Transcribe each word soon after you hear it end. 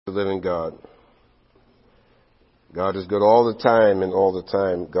The living God. God is good all the time, and all the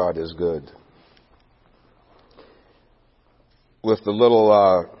time God is good. With the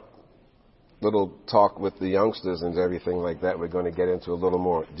little talk with the youngsters and everything like that, we're going to get into a little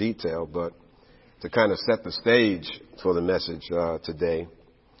more detail, but to kind of set the stage for the message today,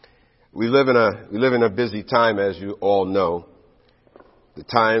 we live in a busy time, as you all know. The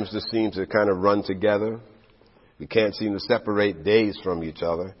times just seem to kind of run together. We can't seem to separate days from each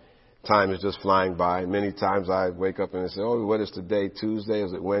other. Time is just flying by. Many times I wake up and I say, oh, what is today? Tuesday?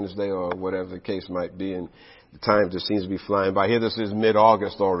 Is it Wednesday? Or whatever the case might be. And the time just seems to be flying by. Here this is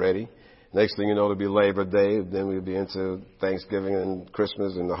mid-August already. Next thing you know, it'll be Labor Day. Then we'll be into Thanksgiving and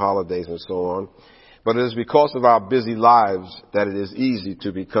Christmas and the holidays and so on. But it is because of our busy lives that it is easy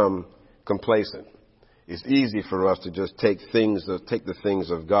to become complacent. It's easy for us to just take the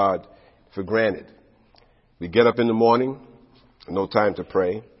things of God for granted. We get up in the morning, no time to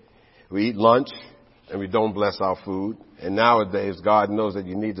pray. We eat lunch, and we don't bless our food. And nowadays, God knows that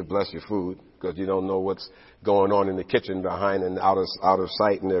you need to bless your food because you don't know what's going on in the kitchen behind and out of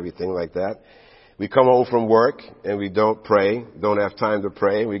sight and everything like that. We come home from work, and we don't pray, don't have time to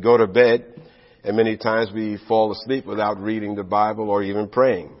pray. We go to bed, and many times we fall asleep without reading the Bible or even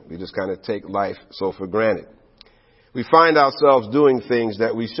praying. We just kind of take life so for granted. We find ourselves doing things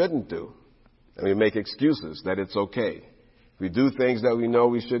that we shouldn't do. And we make excuses that it's okay. We do things that we know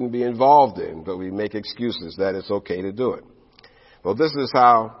we shouldn't be involved in, but we make excuses that it's okay to do it. Well, this is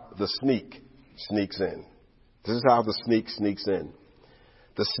how the sneak sneaks in. This is how the sneak sneaks in.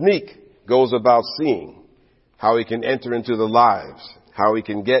 The sneak goes about seeing how he can enter into the lives, how he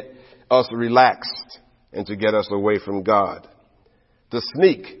can get us relaxed and to get us away from God. The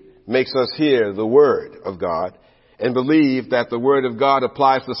sneak makes us hear the word of God and believe that the word of God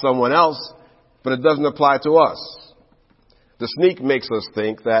applies to someone else, but it doesn't apply to us. The sneak makes us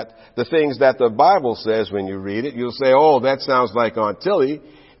think that the things that the Bible says when you read it, you'll say, oh, that sounds like Aunt Tilly,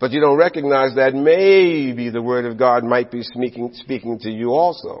 but you don't recognize that maybe the word of God might be speaking to you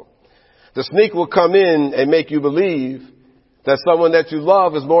also. The sneak will come in and make you believe that someone that you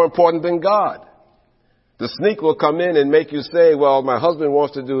love is more important than God. The sneak will come in and make you say, well, my husband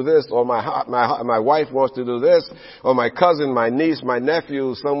wants to do this, or my wife wants to do this, or my cousin, my niece, my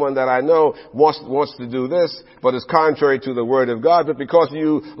nephew, someone that I know wants to do this, but it's contrary to the word of God. But because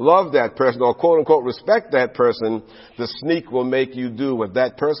you love that person or quote unquote respect that person, the sneak will make you do what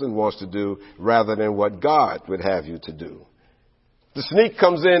that person wants to do rather than what God would have you to do. The sneak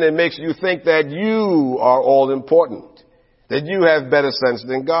comes in and makes you think that you are all important, that you have better sense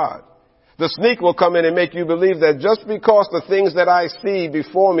than God. The sneak will come in and make you believe that just because the things that I see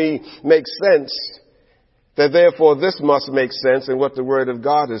before me make sense, that therefore this must make sense, and what the Word of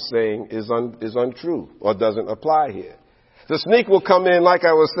God is saying is untrue or doesn't apply here. The sneak will come in, like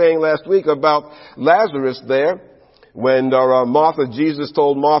I was saying last week about Lazarus there, when Jesus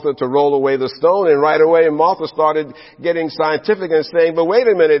told Martha to roll away the stone, and right away Martha started getting scientific and saying, but wait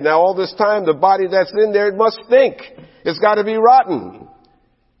a minute, now all this time the body that's in there, it must stink. It's got to be rotten.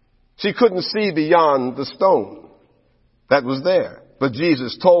 She couldn't see beyond the stone that was there. But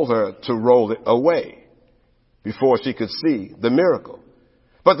Jesus told her to roll it away before she could see the miracle.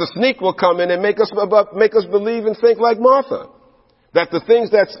 But the sneak will come in and make us believe and think like Martha, that the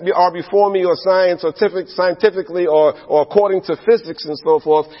things that are before me are scientifically or according to physics and so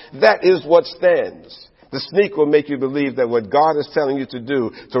forth, that is what stands. The sneak will make you believe that what God is telling you to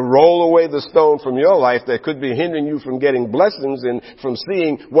do, to roll away the stone from your life that could be hindering you from getting blessings and from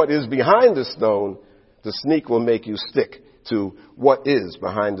seeing what is behind the stone, the sneak will make you stick to what is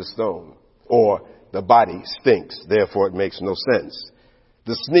behind the stone. Or the body stinks, therefore it makes no sense.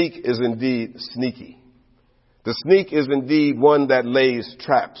 The sneak is indeed sneaky. The sneak is indeed one that lays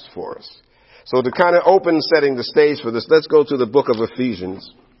traps for us. So to kind of setting the stage for this, let's go to the book of Ephesians.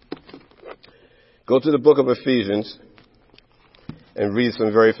 Go to the book of Ephesians and read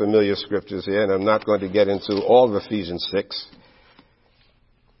some very familiar scriptures here, and I'm not going to get into all of Ephesians 6.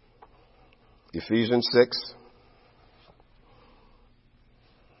 Ephesians 6.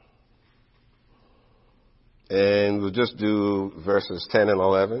 And we'll just do verses 10 and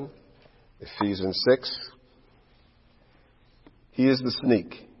 11. Ephesians 6. He is the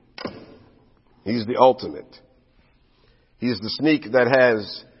sneak. He's the ultimate. He's the sneak that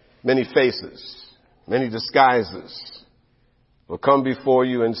has many faces. Many disguises will come before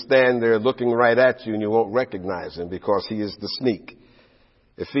you and stand there looking right at you, and you won't recognize him because he is the sneak.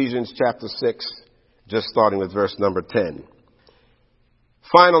 Ephesians chapter 6, just starting with verse number 10.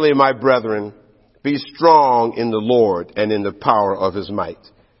 Finally, my brethren, be strong in the Lord and in the power of his might.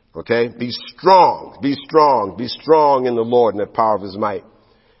 Okay? Be strong in the Lord and the power of his might.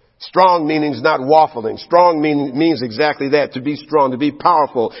 Strong meanings not waffling. Strong means exactly that, to be strong, to be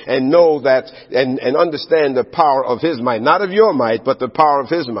powerful, and know that, and understand the power of his might. Not of your might, but the power of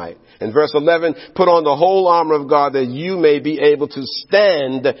his might. In verse 11, put on the whole armor of God that you may be able to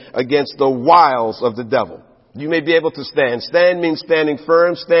stand against the wiles of the devil. You may be able to stand. Stand means standing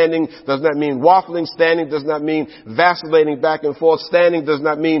firm. Standing does not mean waffling. Standing does not mean vacillating back and forth. Standing does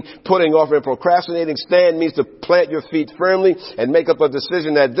not mean putting off and procrastinating. Stand means to plant your feet firmly and make up a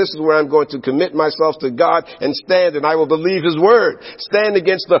decision that this is where I'm going to commit myself to God and stand, and I will believe his word. Stand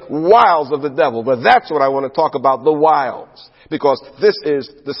against the wiles of the devil. But that's what I want to talk about, the wiles, because this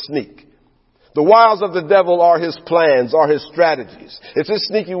is the sneak. The wiles of the devil are his plans, are his strategies. It's his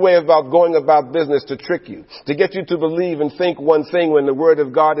sneaky way about going about business to trick you, to get you to believe and think one thing when the Word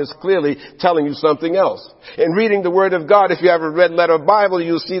of God is clearly telling you something else. In reading the Word of God, if you have a red letter Bible,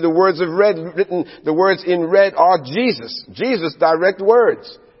 you'll see the words of red written, the words in red are Jesus. Jesus' direct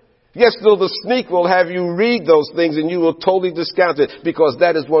words. Yes, still the sneak will have you read those things and you will totally discount it, because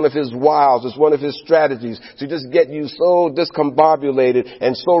that is one of his wiles. It's one of his strategies to just get you so discombobulated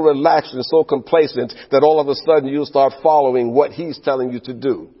and so relaxed and so complacent that all of a sudden you'll start following what he's telling you to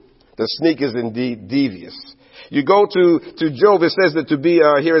do. The sneak is indeed devious. You go to Job, it says that to be,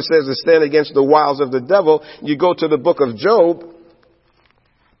 here it says to stand against the wiles of the devil. You go to the book of Job.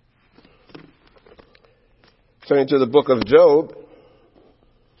 Turning to the book of Job.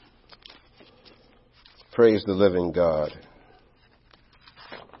 Praise the living God.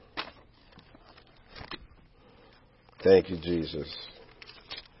 Thank you, Jesus.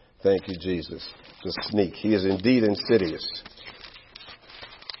 Thank you, Jesus. The sneak. He is indeed insidious.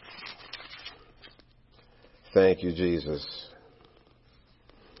 Thank you, Jesus.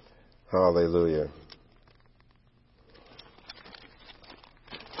 Hallelujah.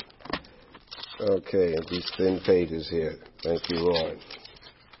 Okay, and these thin pages here. Thank you, Lord.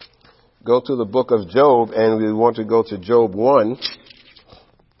 Go to the book of Job, and we want to go to Job 1.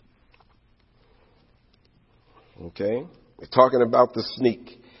 Okay? We're talking about the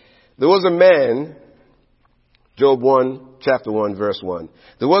sneak. There was a man, Job 1, chapter 1, verse 1.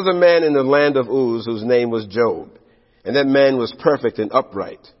 There was a man in the land of Uz whose name was Job. And that man was perfect and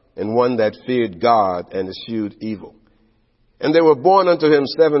upright, and one that feared God and eschewed evil. And there were born unto him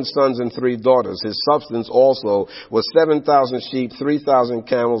 7 sons and 3 daughters. His substance also was 7,000 sheep, 3,000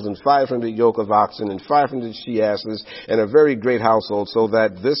 camels, and 500 yoke of oxen, and 500 she-asses, and a very great household, so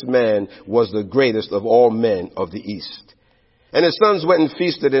that this man was the greatest of all men of the east. And his sons went and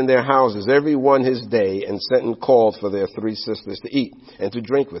feasted in their houses, every one his day, and sent and called for their 3 sisters to eat and to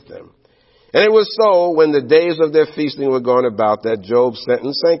drink with them. And it was so, when the days of their feasting were gone about, that Job sent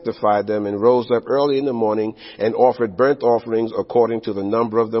and sanctified them, and rose up early in the morning, and offered burnt offerings according to the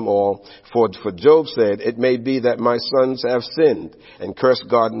number of them all. For Job said, it may be that my sons have sinned, and cursed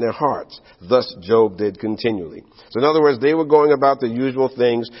God in their hearts. Thus Job did continually. So in other words, they were going about the usual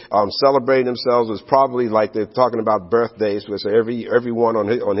things, celebrating themselves. It was probably like they're talking about birthdays, which everyone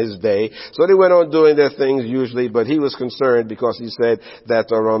on his day. So they went on doing their things usually, but he was concerned because he said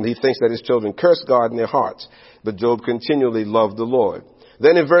that he thinks that his children curse God in their hearts. But Job continually loved the Lord.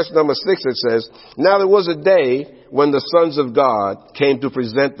 Then in verse number 6 it says, now there was a day when the sons of God came to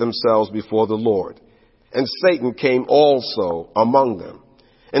present themselves before the Lord. And Satan came also among them.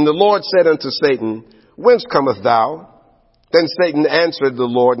 And the Lord said unto Satan, whence comest thou? Then Satan answered the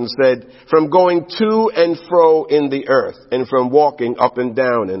Lord and said, from going to and fro in the earth, and from walking up and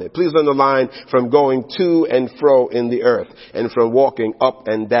down in it. Please underline, from going to and fro in the earth, and from walking up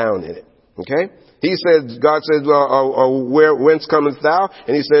and down in it. Okay? He said, God said, whence comest thou?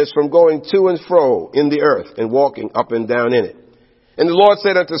 And he says, from going to and fro in the earth, and walking up and down in it. And the Lord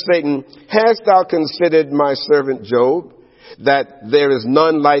said unto Satan, hast thou considered my servant Job, that there is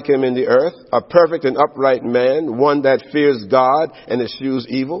none like him in the earth, a perfect and upright man, one that fears God and eschews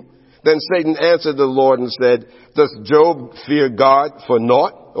evil? Then Satan answered the Lord and said, does Job fear God for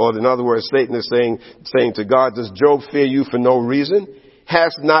naught? Or in other words, Satan is saying to God, does Job fear you for no reason?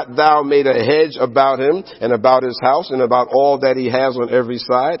 Hast not thou made a hedge about him and about his house and about all that he has on every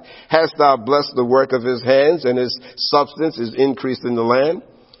side? Hast thou blessed the work of his hands, and his substance is increased in the land?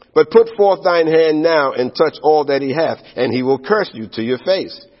 But put forth thine hand now and touch all that he hath, and he will curse you to your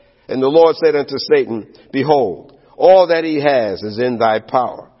face. And the Lord said unto Satan, behold, all that he has is in thy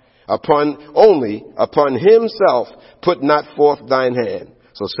power. Upon himself put not forth thine hand.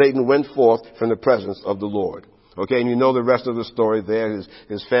 So Satan went forth from the presence of the Lord. Okay, and you know the rest of the story there.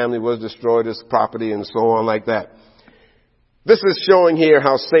 His family was destroyed, his property, and so on like that. This is showing here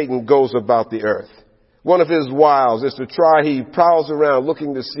how Satan goes about the earth. One of his wiles is he prowls around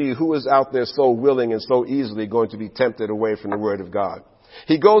looking to see who is out there so willing and so easily going to be tempted away from the Word of God.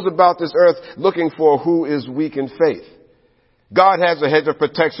 He goes about this earth looking for who is weak in faith. God has a hedge of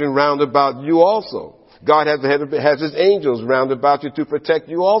protection round about you also. God has his angels round about you to protect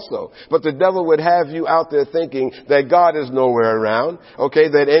you also. But the devil would have you out there thinking that God is nowhere around, okay,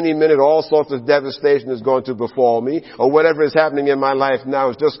 that any minute all sorts of devastation is going to befall me, or whatever is happening in my life now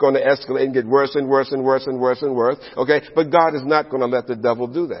is just going to escalate and get worse and worse and worse and worse and worse, okay? But God is not going to let the devil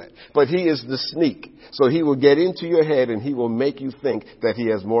do that. But he is the sneak. So he will get into your head and he will make you think that he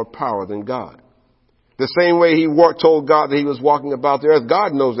has more power than God. The same way he told God that he was walking about the earth.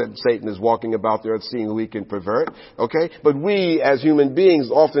 God knows that Satan is walking about the earth seeing who he can pervert. Okay? But we as human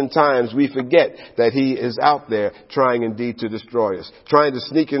beings, oftentimes we forget that he is out there trying indeed to destroy us, trying to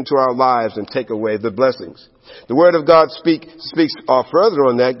sneak into our lives and take away the blessings. The word of God speaks further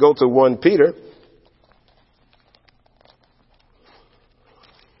on that. Go to 1 Peter.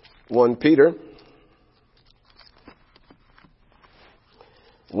 1 Peter.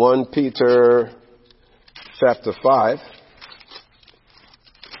 1 Peter chapter 5.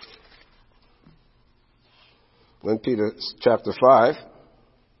 1 Peter chapter 5.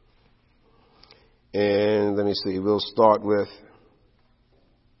 And let me see, we'll start with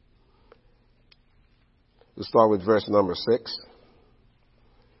verse number 6.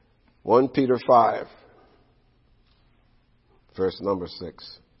 1 Peter 5, verse number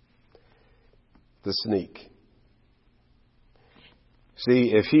 6. The sneak.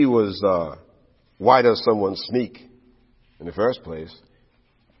 See, if he was, why does someone sneak in the first place?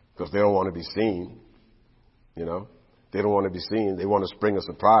 Because they don't want to be seen. You know, they don't want to be seen. They want to spring a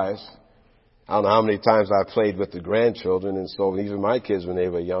surprise. I don't know how many times I played with the grandchildren, and so even my kids when they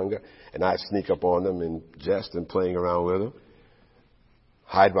were younger, and I'd sneak up on them and jest and playing around with them,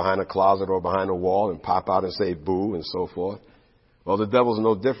 hide behind a closet or behind a wall and pop out and say boo and so forth. Well, the devil's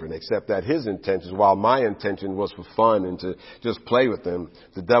no different, except that his intentions, while my intention was for fun and to just play with them,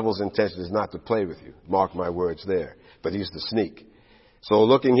 the devil's intention is not to play with you. Mark my words there. But he's the sneak. So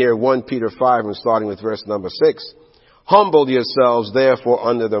looking here, 1 Peter 5 and starting with verse number 6. Humble yourselves, therefore,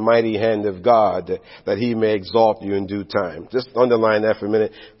 under the mighty hand of God, that he may exalt you in due time. Just underline that for a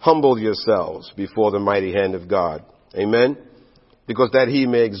minute. Humble yourselves before the mighty hand of God. Amen? Because that he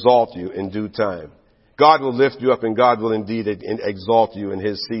may exalt you in due time. God will lift you up and God will indeed exalt you in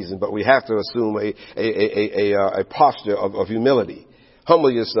his season. But we have to assume a posture of humility.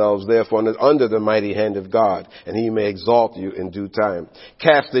 Humble yourselves, therefore, under the mighty hand of God, and he may exalt you in due time.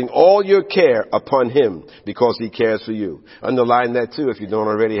 Casting all your care upon him, because he cares for you. Underline that too, if you don't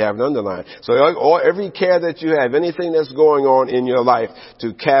already have it underlined. So every care that you have, anything that's going on in your life,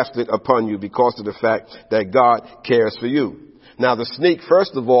 to cast it upon you because of the fact that God cares for you. Now the sneak,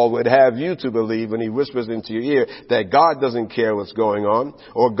 first of all, would have you to believe when he whispers into your ear that God doesn't care what's going on,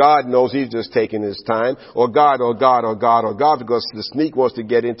 or God knows he's just taking his time, or God, because the sneak wants to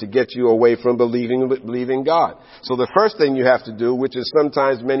get in to get you away from believing God. So the first thing you have to do, which is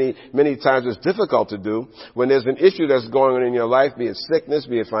sometimes many times it's difficult to do, when there's an issue that's going on in your life, be it sickness,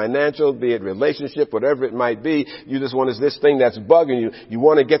 be it financial, be it relationship, whatever it might be, you just want this thing that's bugging you. You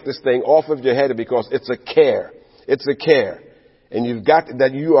want to get this thing off of your head because it's a care. It's a care. And you've got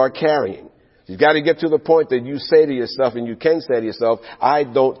that you are carrying. You've got to get to the point that you say to yourself, and you can say to yourself, I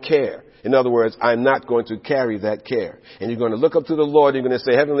don't care. In other words, I'm not going to carry that care. And you're going to look up to the Lord. You're going to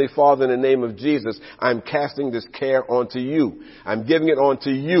say, Heavenly Father, in the name of Jesus, I'm casting this care onto you. I'm giving it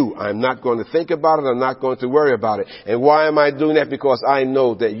onto you. I'm not going to think about it. I'm not going to worry about it. And why am I doing that? Because I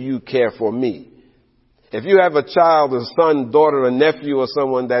know that you care for me. If you have a child, a son, daughter, a nephew, or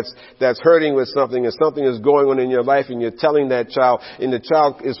someone that's hurting with something, and something is going on in your life, and you're telling that child, and the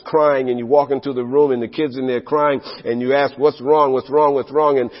child is crying, and you walk into the room, and the kid's in there crying, and you ask, what's wrong,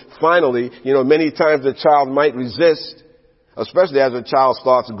 and finally, many times the child might resist, especially as a child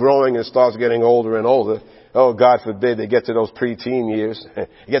starts growing and starts getting older and older. Oh, God forbid they get to those pre-teen years,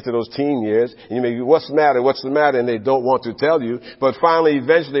 get to those teen years, and you may be, what's the matter? And they don't want to tell you. But finally,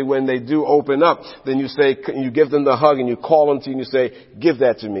 eventually, when they do open up, then you say, you give them the hug and you call them to you and you say, give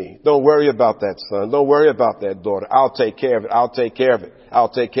that to me. Don't worry about that, son. Don't worry about that, daughter. I'll take care of it. I'll take care of it.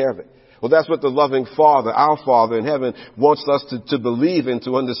 I'll take care of it. Well, that's what the loving Father, our Father in heaven, wants us to believe and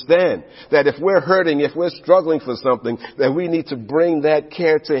to understand. That if we're hurting, if we're struggling for something, that we need to bring that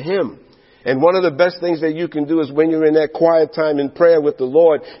care to him. And one of the best things that you can do is when you're in that quiet time in prayer with the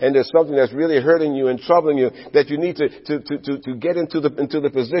Lord and there's something that's really hurting you and troubling you, that you need to get into the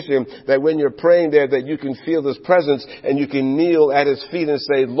position that when you're praying there that you can feel his presence and you can kneel at his feet and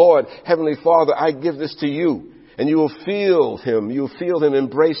say, Lord, Heavenly Father, I give this to you. And you will feel him. You'll feel him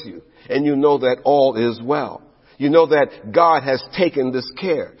embrace you. And you know that all is well. you know that God has taken this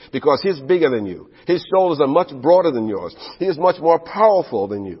care because He's bigger than you. His shoulders are much broader than yours. He is much more powerful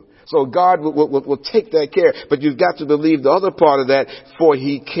than you. So God will take that care. But you've got to believe the other part of that, for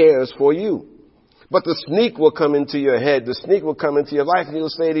He cares for you. But the sneak will come into your head. The sneak will come into your life and He'll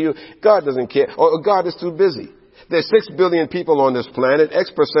say to you, God doesn't care, or God is too busy. There's 6 billion people on this planet.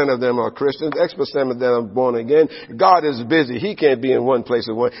 X% of them are Christians. X% of them are born again. God is busy. He can't be in one place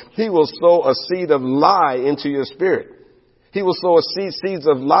at once. He will sow a seed of lie into your spirit. He will sow seeds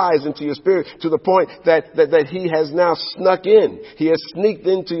of lies into your spirit to the point that He has now snuck in. He has sneaked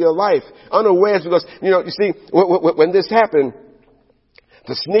into your life unawares because, you see, when this happened,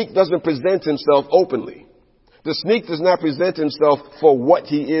 the sneak doesn't present himself openly. The sneak does not present himself for what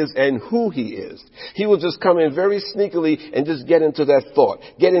he is and who he is. He will just come in very sneakily and just get into that thought,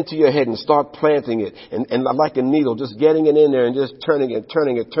 get into your head and start planting it. And like a needle, just getting it in there and just turning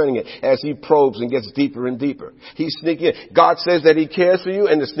it as he probes and gets deeper and deeper. He's sneaking in. God says that He cares for you,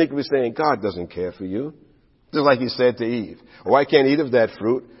 and the sneak will be saying, God doesn't care for you. Just like He said to Eve, oh, I can't eat of that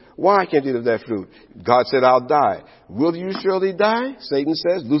fruit. Why can't you eat of that fruit? God said, I'll die. Will you surely die? Satan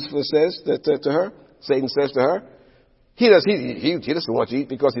says, Lucifer says to her. Satan says to her, he doesn't want you to eat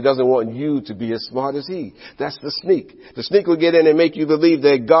because he doesn't want you to be as smart as he. That's the sneak. The sneak will get in and make you believe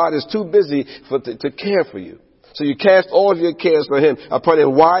that God is too busy to care for you. So you cast all of your cares upon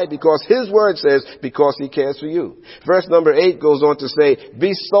Him. Why? Because His word says, because He cares for you. Verse number 8 goes on to say,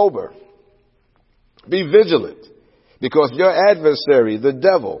 be sober, be vigilant, because your adversary, the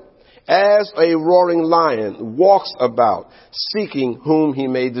devil, as a roaring lion, walks about, seeking whom he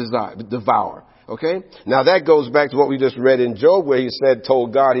may devour. Okay? Now that goes back to what we just read in Job, where he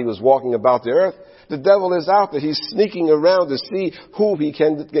told God he was walking about the earth. The devil is out there. He's sneaking around to see who he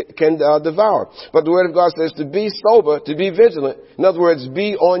can devour. But the word of God says to be sober, to be vigilant. In other words,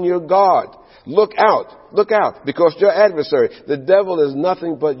 be on your guard. Look out, because your adversary, the devil is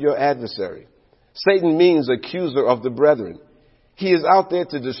nothing but your adversary. Satan means accuser of the brethren. He is out there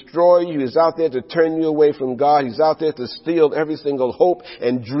to destroy you. He is out there to turn you away from God. He's out there to steal every single hope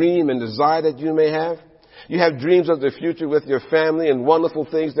and dream and desire that you may have. You have dreams of the future with your family and wonderful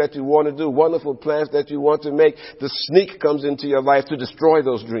things that you want to do, wonderful plans that you want to make. The sneak comes into your life to destroy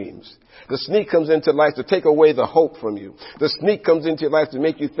those dreams. The sneak comes into life to take away the hope from you. The sneak comes into your life to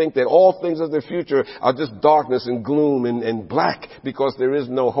make you think that all things of the future are just darkness and gloom and black because there is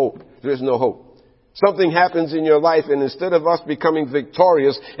no hope. There is no hope. Something happens in your life, and instead of us becoming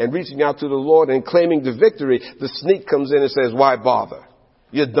victorious and reaching out to the Lord and claiming the victory, the sneak comes in and says, why bother?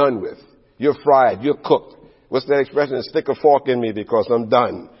 You're done with. You're fried. You're cooked. What's that expression? Stick a fork in me because I'm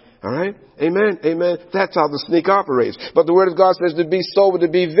done. All right? Amen. Amen. That's how the sneak operates. But the Word of God says to be sober, to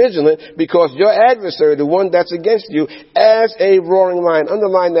be vigilant, because your adversary, the one that's against you, as a roaring lion.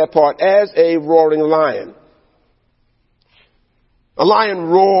 Underline that part. As a roaring lion. A lion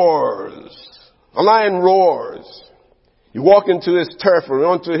roars. A lion roars. You walk into his turf or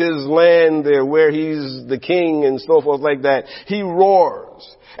onto his land there where he's the king and so forth like that. He roars.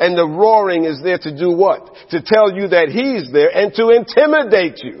 And the roaring is there to do what? To tell you that he's there and to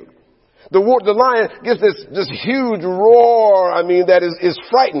intimidate you. The lion gives this huge roar, that is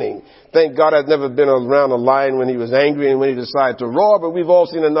frightening. Thank God I've never been around a lion when he was angry and when he decided to roar, but we've all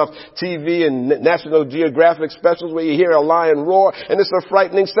seen enough TV and National Geographic specials where you hear a lion roar, and it's a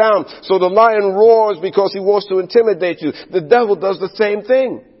frightening sound. So the lion roars because he wants to intimidate you. The devil does the same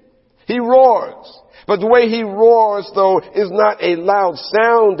thing. He roars. But the way he roars, though, is not a loud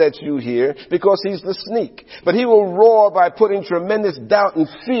sound that you hear because he's the sneak. But he will roar by putting tremendous doubt and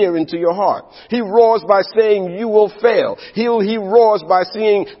fear into your heart. He roars by saying you will fail. He roars by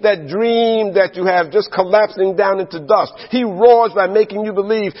seeing that dream that you have just collapsing down into dust. He roars by making you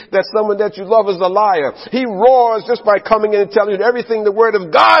believe that someone that you love is a liar. He roars just by coming in and telling you that everything the Word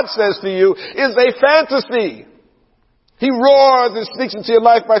of God says to you is a fantasy. He roars and sneaks into your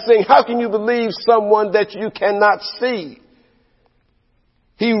life by saying, how can you believe someone that you cannot see?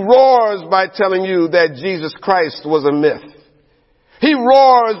 He roars by telling you that Jesus Christ was a myth. He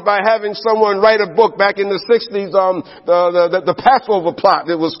roars by having someone write a book back in the 60s, the Passover plot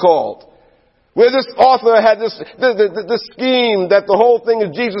it was called. Where this author had this scheme that the whole thing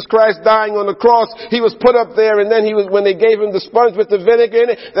of Jesus Christ dying on the cross, he was put up there and then when they gave him the sponge with the vinegar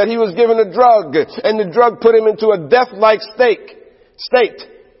in it, that he was given a drug. And the drug put him into a death-like state.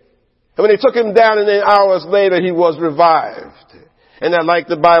 And when they took him down and then hours later he was revived. And that, like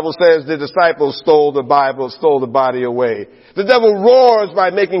the Bible says, the disciples stole the body away. The devil roars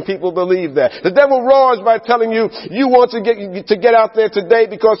by making people believe that. The devil roars by telling you, you want to get out there today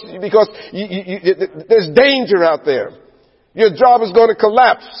because there's danger out there. Your job is going to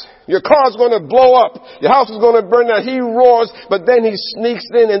collapse. Your car's going to blow up. Your house is going to burn down. He roars, but then he sneaks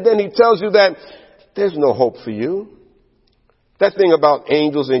in and then he tells you that there's no hope for you. That thing about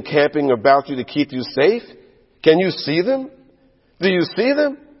angels encamping about you to keep you safe. Can you see them? Do you see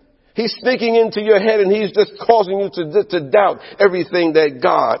them? He's sneaking into your head and he's just causing you to doubt everything that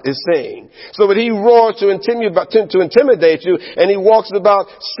God is saying. So that he roars to intimidate you, and he walks about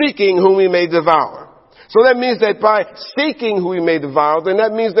seeking whom he may devour. So that means that by seeking who he may devour, then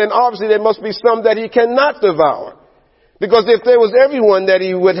that means then obviously there must be some that he cannot devour. Because if there was everyone that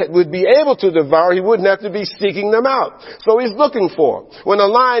he would be able to devour, he wouldn't have to be seeking them out. So he's looking for. When a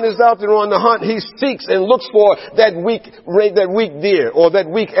lion is out there on the hunt, he seeks and looks for that weak deer or that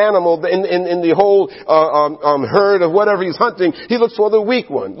weak animal in the whole herd of whatever he's hunting. He looks for the weak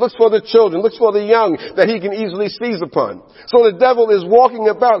one, looks for the children, looks for the young that he can easily seize upon. So the devil is walking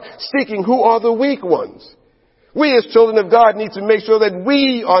about seeking who are the weak ones. We as children of God need to make sure that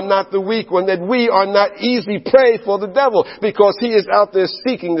we are not the weak one, that we are not easy prey for the devil, because he is out there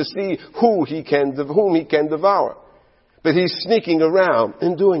seeking to see whom he can devour. But he's sneaking around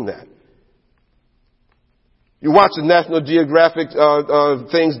and doing that. You watch the National Geographic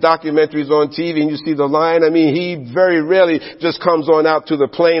documentaries on TV, and you see the lion. I mean, he very rarely just comes on out to the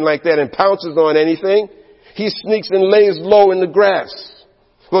plain like that and pounces on anything. He sneaks and lays low in the grass.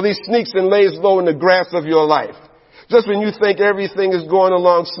 Well, he sneaks and lays low in the grass of your life. Just when you think everything is going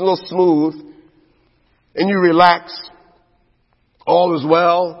along a little smooth and you relax, all is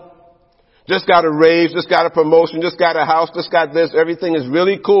well, just got a raise, just got a promotion, just got a house, just got this, everything is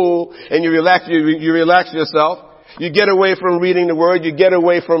really cool, and you relax yourself. You get away from reading the word, you get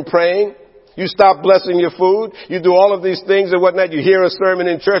away from praying. You stop blessing your food. You do all of these things and whatnot. You hear a sermon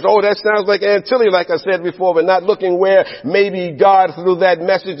in church. Oh, that sounds like Aunt Tilly, like I said before, but not looking where maybe God through that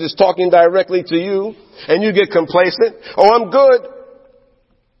message is talking directly to you. And you get complacent. Oh, I'm good.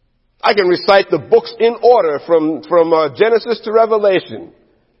 I can recite the books in order from Genesis to Revelation.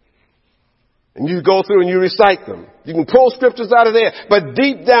 And you go through and you recite them. You can pull scriptures out of there. But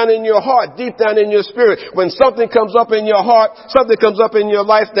deep down in your heart, deep down in your spirit, when something comes up in your heart, something comes up in your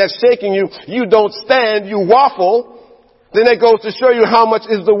life that's shaking you, you don't stand, you waffle. Then that goes to show you how much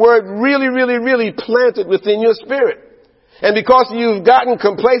is the word really, really, really planted within your spirit. And because you've gotten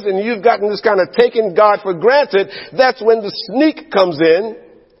complacent, you've gotten this kind of taking God for granted, that's when the sneak comes in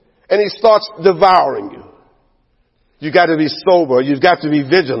and he starts devouring you. You got to be sober. You've got to be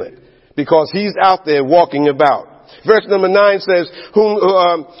vigilant. Because he's out there walking about. Verse number 9 says, whom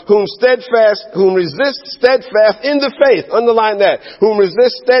resist steadfast in the faith. Underline that. Whom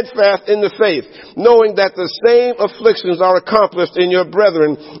resist steadfast in the faith, knowing that the same afflictions are accomplished in your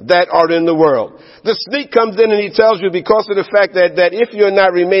brethren that are in the world. The sneak comes in and he tells you, because of the fact that if you're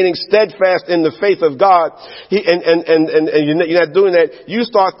not remaining steadfast in the faith of God, and you're not doing that, you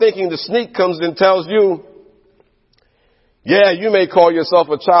start thinking, the sneak comes and tells you, yeah, you may call yourself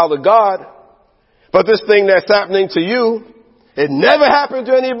a child of God, but this thing that's happening to you, it never happened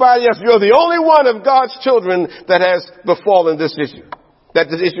to anybody else. You're the only one of God's children that has befallen this issue, that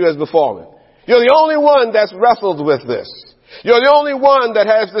this issue has befallen. You're the only one that's wrestled with this. You're the only one that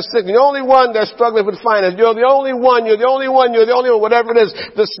has the sickness. The only one that's struggling with finance. You're the only one, whatever it is.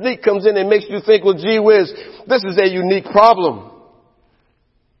 The sneak comes in and makes you think, well, gee whiz, this is a unique problem.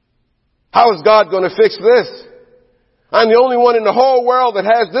 How is God going to fix this? I'm the only one in the whole world that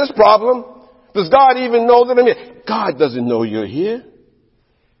has this problem. Does God even know that I'm here? God doesn't know you're here.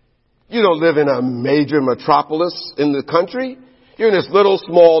 You don't live in a major metropolis in the country. You're in this little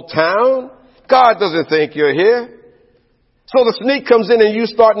small town. God doesn't think you're here. So the sneak comes in and you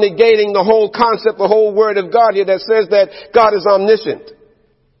start negating the whole concept, the whole word of God here that says that God is omniscient.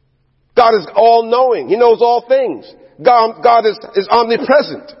 God is all-knowing. He knows all things. God is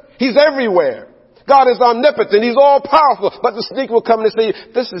omnipresent. He's everywhere. God is omnipotent. He's all powerful. But the sneak will come and say,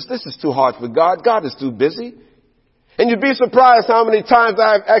 this is too hard for God. God is too busy. And you'd be surprised how many times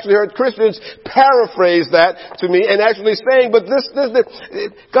I've actually heard Christians paraphrase that to me and actually saying, but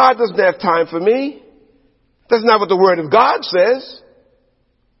God doesn't have time for me. That's not what the Word of God says.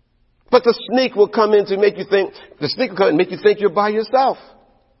 But the sneak will come in to make you think, you're by yourself.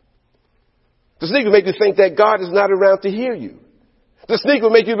 The sneak will make you think that God is not around to hear you. The sneak will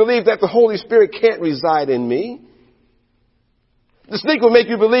make you believe that the Holy Spirit can't reside in me. The sneak will make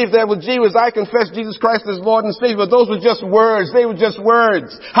you believe that, well, gee whiz, I confess Jesus Christ as Lord and Savior, but those were just words. They were just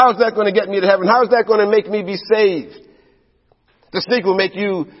words. How is that going to get me to heaven? How is that going to make me be saved? The sneak will make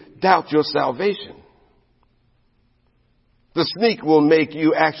you doubt your salvation. The sneak will make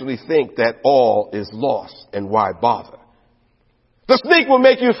you actually think that all is lost and why bother. The sneak will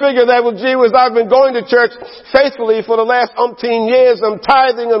make you figure that, well, gee whiz, I've been going to church faithfully for the last umpteen years. I'm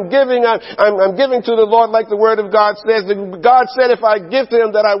tithing, I'm giving to the Lord like the Word of God says. God said if I give to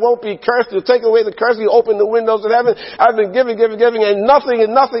Him that I won't be cursed. He'll take away the curse. He'll open the windows of heaven. I've been giving, and nothing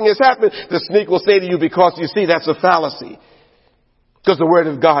has happened. The sneak will say to you, because you see, that's a fallacy. Because the Word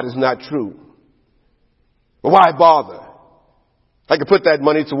of God is not true. But why bother? I could put that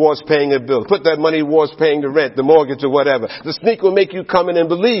money towards paying a bill, put that money towards paying the rent, the mortgage, or whatever. The sneak will make you come in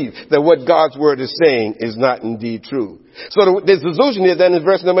and believe that what God's Word is saying is not indeed true. So the solution here then in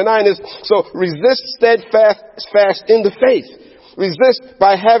verse number 9 is, so resist steadfast in the faith. Resist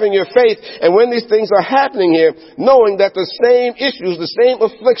by having your faith. And when these things are happening here, knowing that the same issues, the same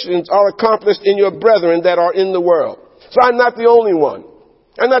afflictions are accomplished in your brethren that are in the world. So I'm not the only one.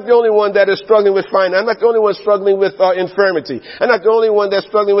 I'm not the only one that is struggling with finance. I'm not the only one struggling with infirmity. I'm not the only one that's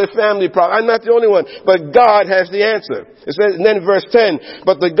struggling with family problems. I'm not the only one. But God has the answer. It says, and then verse 10,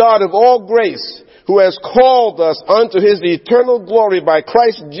 but the God of all grace, who has called us unto His eternal glory by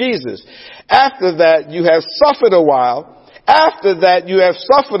Christ Jesus, after that you have suffered a while,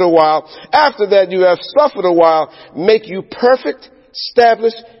 make you perfect,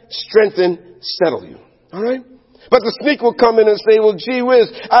 establish, strengthen, settle you. All right? But the sneak will come in and say, well, gee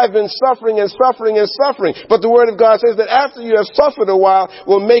whiz, I've been suffering. But the Word of God says that after you have suffered a while,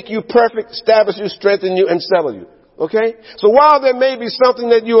 will make you perfect, establish you, strengthen you, and settle you. Okay? So while there may be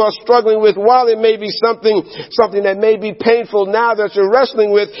something that you are struggling with, while there may be something that may be painful now that you're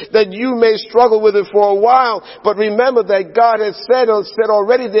wrestling with, that you may struggle with it for a while, but remember that God has said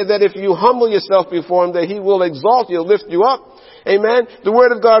already there that if you humble yourself before Him, that He will exalt you, lift you up. Amen. The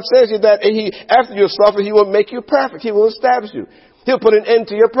Word of God says here that after you suffer, He will make you perfect. He will establish you. He'll put an end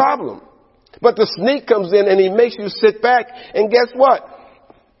to your problem. But the sneak comes in and he makes you sit back, and guess what?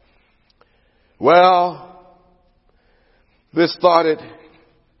 Well, this started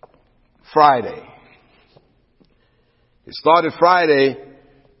Friday. It started Friday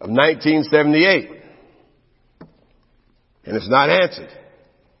of 1978. And it's not answered.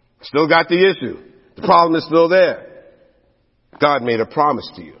 Still got the issue. The problem is still there. God made a promise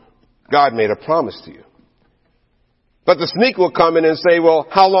to you. But the sneak will come in and say, well,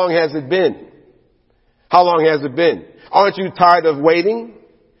 how long has it been? Aren't you tired of waiting?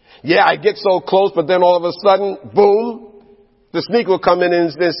 Yeah, I get so close, but then all of a sudden, boom. The sneak will come in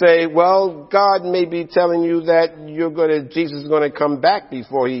and say, well, God may be telling you that Jesus is going to come back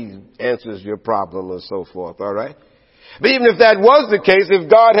before He answers your problem and so forth. All right? But even if that was the case,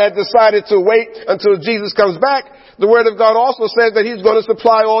 if God had decided to wait until Jesus comes back, the Word of God also says that He's going to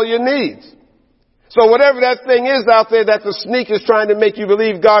supply all your needs. So whatever that thing is out there that the sneak is trying to make you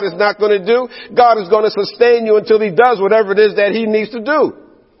believe God is not going to do, God is going to sustain you until He does whatever it is that He needs to do,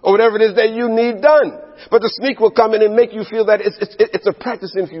 or whatever it is that you need done. But the sneak will come in and make you feel that it's a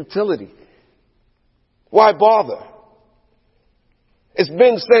practice in futility. Why bother? It's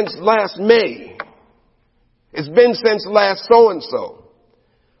been since last May. It's been since last so-and-so.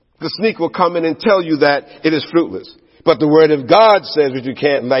 The sneak will come in and tell you that it is fruitless. But the Word of God says that you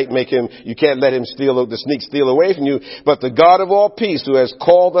can't let the sneak steal away from you. But the God of all peace, who has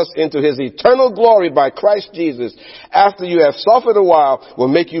called us into His eternal glory by Christ Jesus, after you have suffered a while, will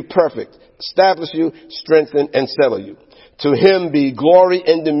make you perfect, establish you, strengthen, and settle you. To Him be glory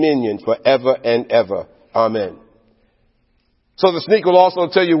and dominion forever and ever. Amen. So the sneak will also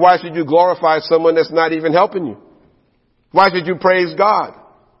tell you, why should you glorify someone that's not even helping you? Why should you praise God?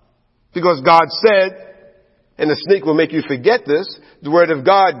 Because God said, and the sneak will make you forget this, the Word of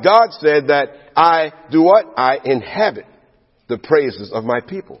God, God said that I do what? I inhabit the praises of my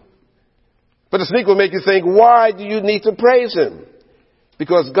people. But the sneak will make you think, why do you need to praise Him?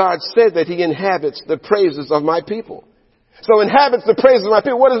 Because God said that He inhabits the praises of my people. So inhabits the praises of my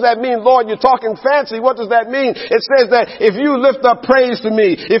people. What does that mean? Lord, you're talking fancy. What does that mean? It says that if you lift up praise to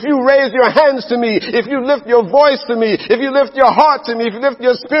me, if you raise your hands to me, if you lift your voice to me, if you lift your heart to me, if you lift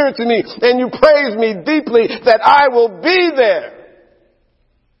your spirit to me, and you praise me deeply, that I will be there.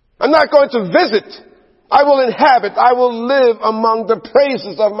 I'm not going to visit. I will inhabit. I will live among the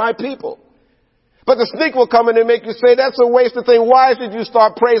praises of my people. But the sneak will come in and make you say, that's a waste of thing. Why should you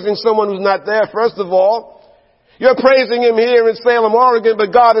start praising someone who's not there? First of all, you're praising Him here in Salem, Oregon, but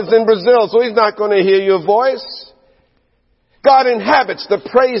God is in Brazil, so He's not going to hear your voice. God inhabits the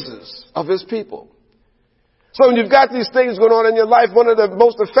praises of His people. So when you've got these things going on in your life, one of the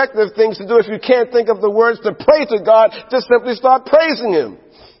most effective things to do, if you can't think of the words to pray to God, just simply start praising Him.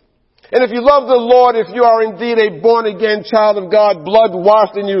 And if you love the Lord, if you are indeed a born-again child of God, blood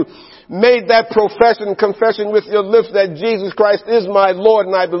washed in you, made that confession with your lips that Jesus Christ is my Lord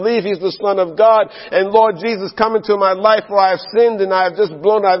and I believe He's the Son of God. And Lord Jesus, come into my life for I have sinned and I have just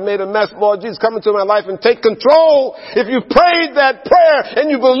blown, I've made a mess. Lord Jesus, come into my life and take control. If you prayed that prayer and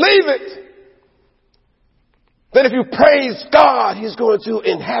you believe it, then if you praise God, He's going to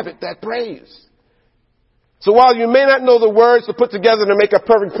inhabit that praise. So while you may not know the words to put together to make a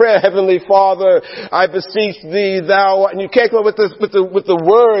perfect prayer, Heavenly Father, I beseech Thee, Thou, and you can't come up with the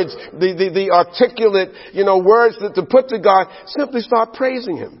words, the articulate, words to put to God, simply start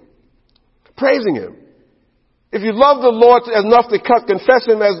praising Him. Praising Him. If you love the Lord enough to confess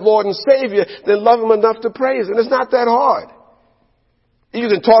Him as Lord and Savior, then love Him enough to praise Him. It's not that hard. You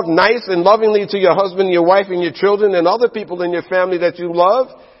can talk nice and lovingly to your husband, your wife, and your children, and other people in your family that you love.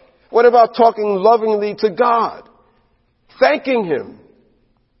 What about talking lovingly to God? Thanking Him.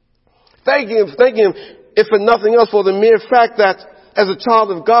 Thanking Him, if for nothing else, for the mere fact that as a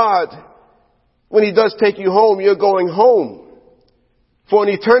child of God, when He does take you home, you're going home for an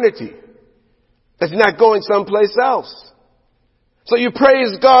eternity. That you're not going someplace else. So you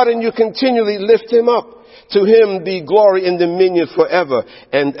praise God and you continually lift Him up. To Him be glory and dominion forever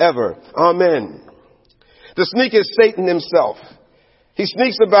and ever. Amen. The sneak is Satan himself. He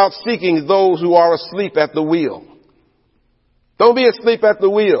sneaks about seeking those who are asleep at the wheel. Don't be asleep at the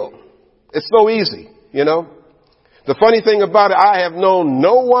wheel. It's so easy, The funny thing about it, I have known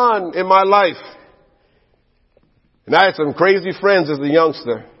no one in my life. And I had some crazy friends as a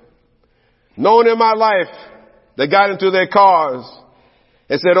youngster. No one in my life that got into their cars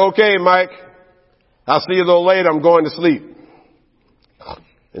and said, okay, Mike, I'll see you a little later. I'm going to sleep.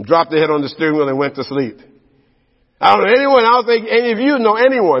 And dropped their head on the steering wheel and went to sleep. I don't think any of you know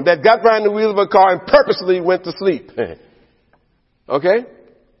anyone that got behind the wheel of a car and purposely went to sleep. Okay?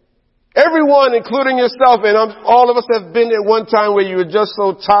 Everyone, including yourself, and all of us have been at one time where you were just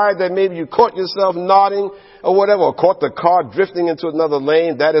so tired that maybe you caught yourself nodding or whatever, or caught the car drifting into another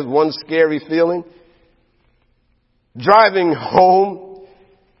lane. That is one scary feeling. Driving home,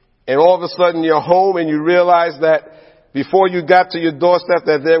 and all of a sudden you're home and you realize that before you got to your doorstep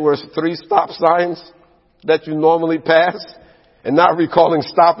that there were 3 stop signs that you normally pass, and not recalling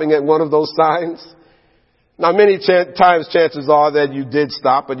stopping at one of those signs. Now, many times chances are that you did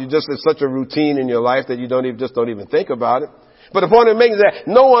stop, but it's such a routine in your life that you don't even think about it. But the point I'm making is that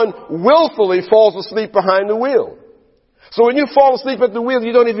no one willfully falls asleep behind the wheel. So when you fall asleep at the wheel,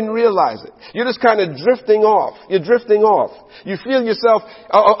 you don't even realize it. You're just kind of drifting off. You're drifting off. You feel yourself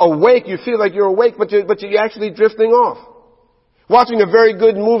awake. You feel like you're awake, but you're actually drifting off. Watching a very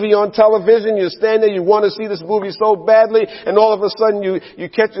good movie on television, you stand there, you want to see this movie so badly, and all of a sudden you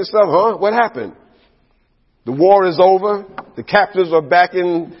catch yourself, what happened? The war is over. The captives are back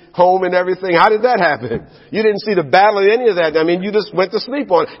in home and everything. How did that happen? You didn't see the battle or any of that. You just went to sleep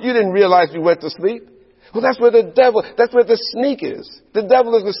on it. You didn't realize you went to sleep. Well, that's where that's where the sneak is. The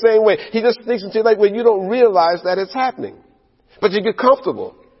devil is the same way. He just sneaks into your life where you don't realize that it's happening. But you get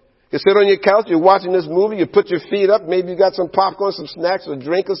comfortable. You sit on your couch, you're watching this movie, you put your feet up, maybe you got some popcorn, some snacks, or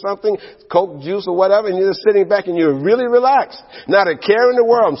drink or something, Coke, juice or whatever, and you're just sitting back and you're really relaxed. Not a care in the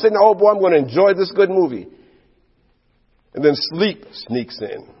world. I'm sitting there, I'm going to enjoy this good movie. And then sleep sneaks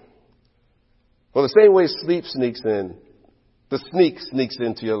in. Well, the same way sleep sneaks in, the sneak sneaks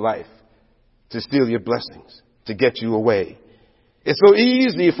into your life to steal your blessings, to get you away. It's so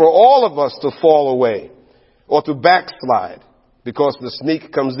easy for all of us to fall away or to backslide because the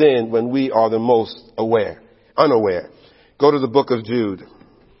sneak comes in when we are the most unaware. Go to the book of Jude.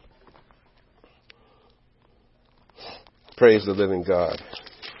 Praise the living God.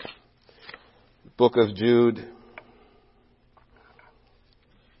 Book of Jude.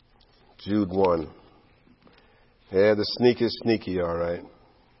 Jude 1. Yeah, the sneak is sneaky, all right.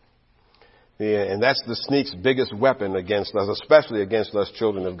 Yeah, and that's the sneak's biggest weapon against us, especially against us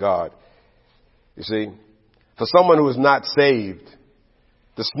children of God. You see, for someone who is not saved,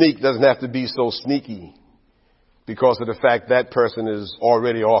 the sneak doesn't have to be so sneaky because of the fact that person is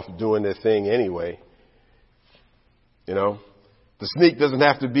already off doing their thing anyway. The sneak doesn't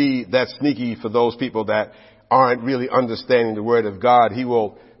have to be that sneaky for those people that aren't really understanding the Word of God. He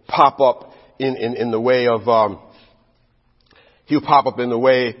will pop up in the way of he'll pop up in the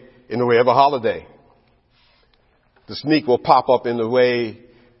way of a holiday. The sneak will pop up in the way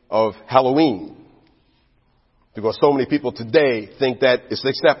of Halloween. Because so many people today think that it's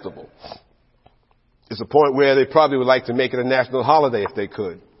acceptable. It's a point where they probably would like to make it a national holiday if they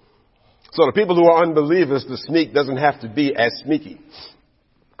could. So the people who are unbelievers, the sneak doesn't have to be as sneaky.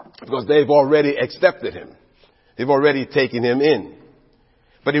 Because they've already accepted him. They've already taken him in.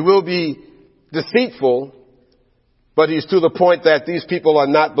 But he will be deceitful But he's to the point that these people are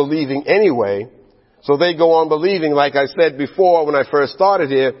not believing anyway. So they go on believing. Like I said before when I first started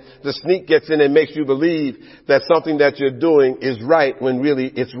here, the sneak gets in and makes you believe that something that you're doing is right when really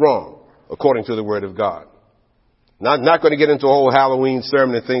it's wrong, according to the Word of God. Not going to get into a whole Halloween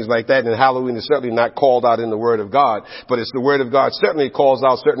sermon and things like that. And Halloween is certainly not called out in the Word of God. But it's the Word of God certainly calls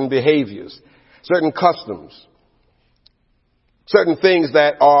out certain behaviors, certain customs, certain things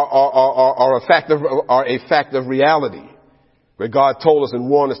that are a fact of reality, where God told us and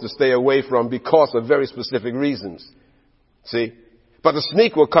warned us to stay away from because of very specific reasons. See? But the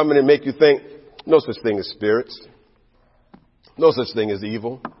sneak will come in and make you think, no such thing as spirits. No such thing as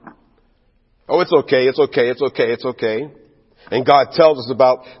evil. Oh, it's okay, it's okay, it's okay, it's okay. And God tells us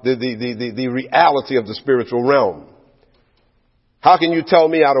about the reality of the spiritual realm. How can you tell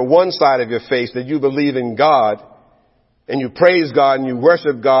me out of one side of your face that you believe in God and you praise God and you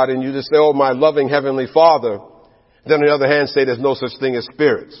worship God and you just say, oh, my loving Heavenly Father, then on the other hand say there's no such thing as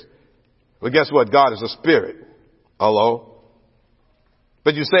spirits? Well, guess what? God is a spirit. Hello?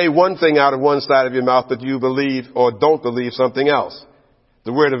 But you say one thing out of one side of your mouth, but you believe or don't believe something else.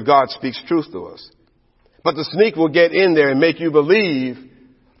 The Word of God speaks truth to us. But the sneak will get in there and make you believe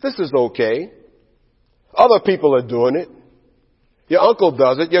this is okay. Other people are doing it. Your uncle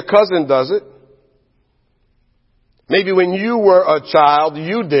does it. Your cousin does it. Maybe when you were a child,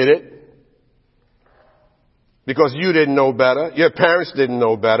 you did it because you didn't know better. Your parents didn't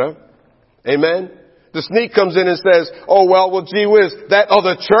know better. Amen. The sneak comes in and says, oh, well, gee whiz, that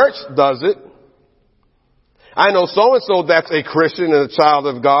other church does it. I know so-and-so that's a Christian and a child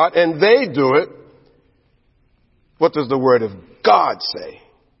of God, and they do it. What does the Word of God say?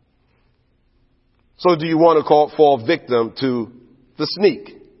 So do you want to fall victim to the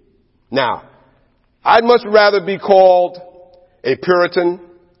sneak? Now, I'd much rather be called a Puritan.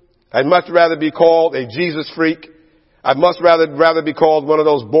 I'd much rather be called a Jesus freak. I'd much rather be called one of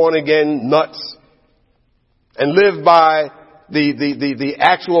those born-again nuts and live by the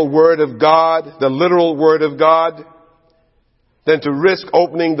actual Word of God, the literal Word of God, than to risk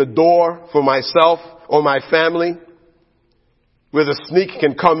opening the door for myself or my family, where the sneak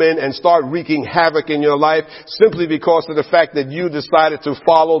can come in and start wreaking havoc in your life simply because of the fact that you decided to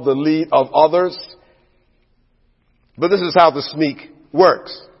follow the lead of others. But this is how the sneak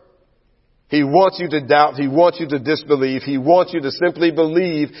works. He wants you to doubt. He wants you to disbelieve. He wants you to simply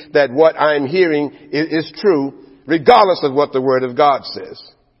believe that what I'm hearing is true, regardless of what the Word of God says.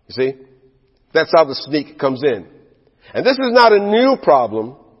 You see? That's how the sneak comes in. And this is not a new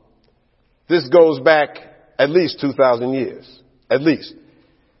problem. This goes back at least 2,000 years. At least.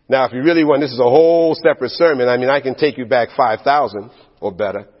 Now, if you really want, this is a whole separate sermon. I mean, I can take you back 5,000 or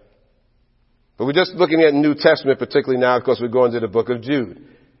better. But we're just looking at the New Testament, particularly now, because we're going to the book of Jude.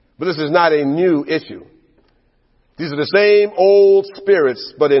 But this is not a new issue. These are the same old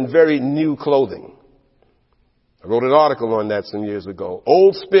spirits, but in very new clothing. I wrote an article on that some years ago.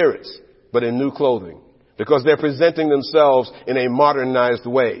 Old spirits, but in new clothing. Because they're presenting themselves in a modernized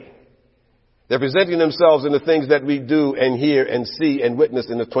way. They're presenting themselves in the things that we do and hear and see and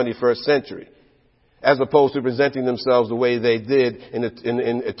witness in the 21st century. As opposed to presenting themselves the way they did in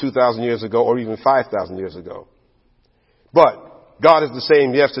 2,000 years ago or even 5,000 years ago. But God is the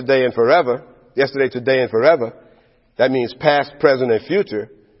same yesterday, today, and forever. That means past, present, and future.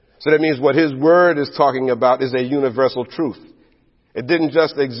 So that means what His Word is talking about is a universal truth. It didn't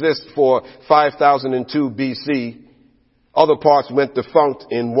just exist for 5002 BC. Other parts went defunct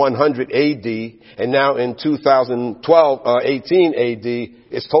in 100 AD, and now in 18 AD,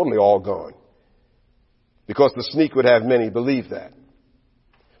 it's totally all gone. Because the sneak would have many believe that.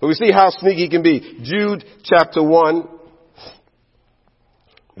 But we see how sneaky he can be. Jude chapter 1,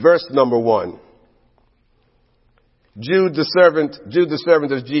 verse number 1. Jude the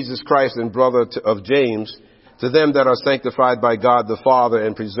servant of Jesus Christ and brother of James, to them that are sanctified by God the Father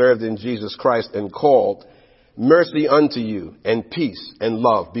and preserved in Jesus Christ and called, mercy unto you and peace and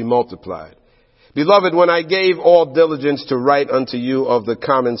love be multiplied. Beloved, when I gave all diligence to write unto you of the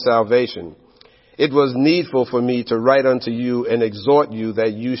common salvation, it was needful for me to write unto you and exhort you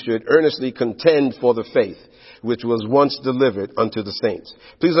that you should earnestly contend for the faith which was once delivered unto the saints.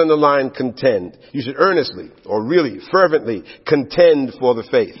 Please underline contend. You should earnestly or really fervently contend for the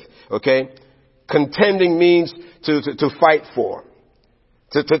faith. Okay? Contending means to fight for,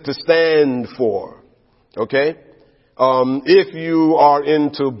 to stand for. Okay? If you are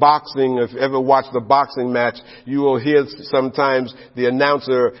into boxing, if you ever watched the boxing match, you will hear sometimes the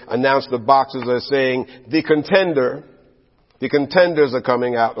announcer announce the boxers are saying, the contenders are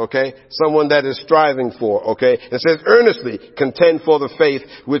coming out, okay? Someone that is striving for, okay? It says, earnestly contend for the faith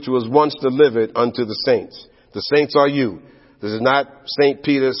which was once delivered unto the saints. The saints are you. This is not St.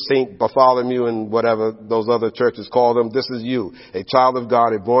 Peter, St. Bartholomew, and whatever those other churches call them. This is you. A child of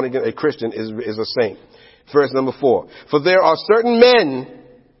God, a born again, a Christian is a saint. Verse number 4. For there are certain men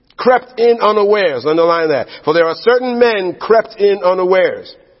crept in unawares. Underline that. For there are certain men crept in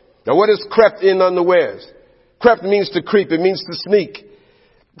unawares. Now what is crept in unawares? Crept means to creep. It means to sneak.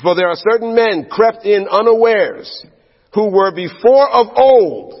 For there are certain men crept in unawares who were before of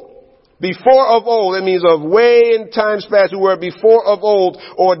old. Before of old, that means of way in times past, who were before of old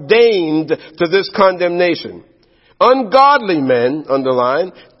ordained to this condemnation. Ungodly men,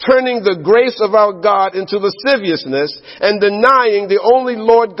 underline, turning the grace of our God into lasciviousness and denying the only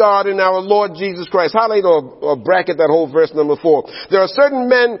Lord God and our Lord Jesus Christ. Highlight or bracket that whole verse number 4. There are certain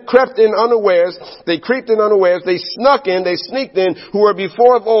men crept in unawares, they creeped in unawares, they snuck in, they sneaked in, who were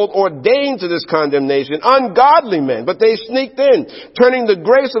before of old ordained to this condemnation. Ungodly men, but they sneaked in, turning the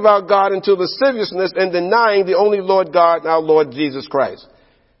grace of our God into lasciviousness and denying the only Lord God and our Lord Jesus Christ.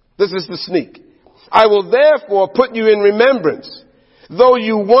 This is the sneak. I will therefore put you in remembrance, though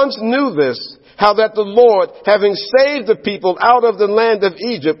you once knew this, how that the Lord, having saved the people out of the land of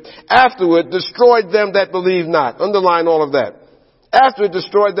Egypt, afterward destroyed them that believe not. Underline all of that. Afterward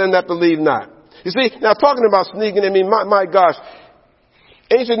destroyed them that believe not. You see, now talking about sneaking, I mean, my gosh,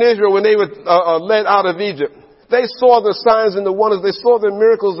 ancient Israel, when they were led out of Egypt, they saw the signs and the wonders. They saw the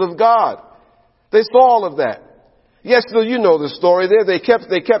miracles of God. They saw all of that. Yes, so you know the story there. They kept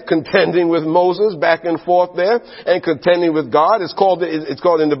contending with Moses back and forth there and contending with God. It's called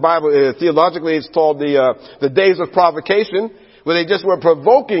in the Bible, theologically it's called the days of provocation, where they just were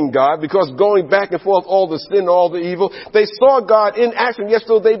provoking God because going back and forth, all the sin, all the evil. They saw God in action, yes,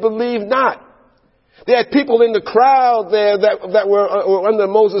 so they believed not. They had people in the crowd there that were under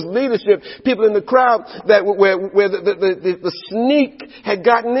Moses' leadership, people in the crowd that where the sneak had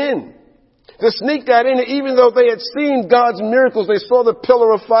gotten in. The sneak got in, even though they had seen God's miracles. They saw the pillar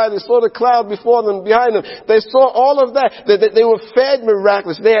of fire. They saw the cloud before them, behind them. They saw all of that. They were fed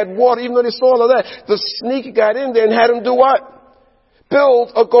miraculously. They had water, even though they saw all of that. The sneak got in there and had them do what?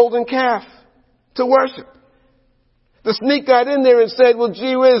 Build a golden calf to worship. The sneak got in there and said, well,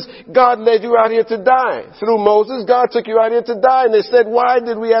 gee whiz, God led you out here to die. Through Moses, God took you out here to die. And they said, why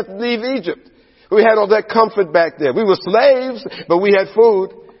did we have to leave Egypt? We had all that comfort back there. We were slaves, but we had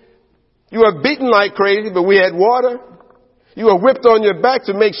food. You were beaten like crazy, but we had water. You were whipped on your back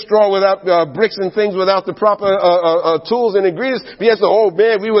to make straw without bricks and things, without the proper tools and ingredients. But yes, oh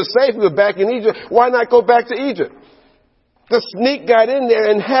man, we were safe. We were back in Egypt. Why not go back to Egypt? The sneak got in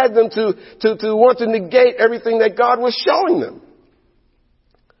there and had them to want to negate everything that God was showing them.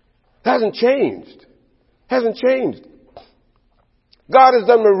 Hasn't changed. Hasn't changed. God has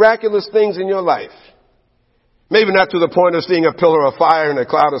done miraculous things in your life. Maybe not to the point of seeing a pillar of fire and a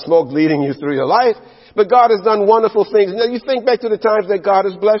cloud of smoke leading you through your life, but God has done wonderful things. Now you think back to the times that God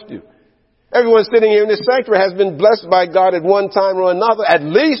has blessed you. Everyone sitting here in this sanctuary has been blessed by God at one time or another, at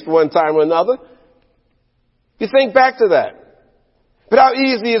least one time or another. You think back to that. But how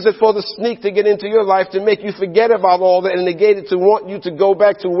easy is it for the sneak to get into your life to make you forget about all that and negate it, to want you to go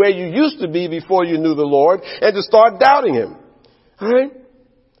back to where you used to be before you knew the Lord and to start doubting Him. All right?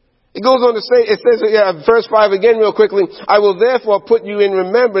 It goes on to say, it says, verse 5 again real quickly, I will therefore put you in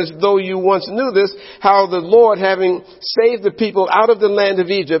remembrance, though you once knew this, how the Lord, having saved the people out of the land of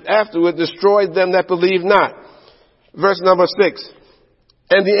Egypt, afterward destroyed them that believed not. Verse number 6.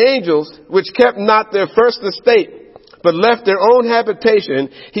 And the angels, which kept not their first estate, but left their own habitation,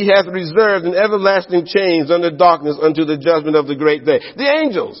 He hath reserved in everlasting chains under darkness unto the judgment of the great day. The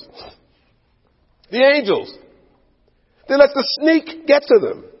angels. The angels. They let the sneak get to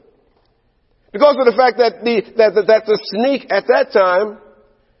them. Because of the fact that the sneak at that time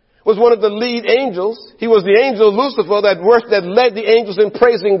was one of the lead angels. He was the angel Lucifer that led the angels in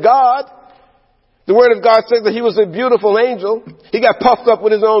praising God. The Word of God says that he was a beautiful angel. He got puffed up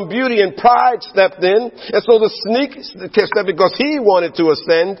with his own beauty and pride stepped in. And so the sneak stepped in because he wanted to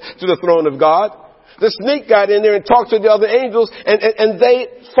ascend to the throne of God. The sneak got in there and talked to the other angels and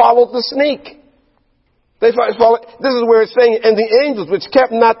they followed the sneak. This is where it's saying, and the angels which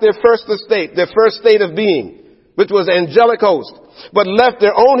kept not their first estate, their first state of being, which was angelic host, but left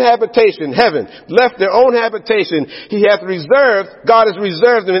their own habitation, heaven, left their own habitation, He hath reserved, God has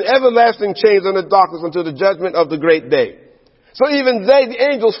reserved them in everlasting chains under darkness until the judgment of the great day. So even the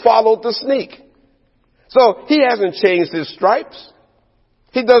angels followed the sneak. So He hasn't changed His stripes.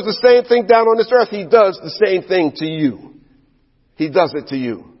 He does the same thing down on this earth. He does the same thing to you. He does it to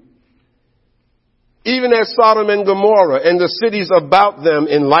you. Even as Sodom and Gomorrah and the cities about them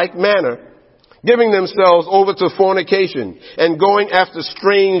in like manner, giving themselves over to fornication and going after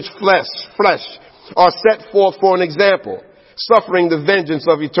strange flesh, are set forth for an example, suffering the vengeance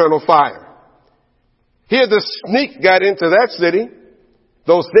of eternal fire. Here the sneak got into that city,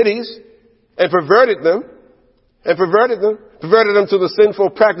 those cities, and perverted them to the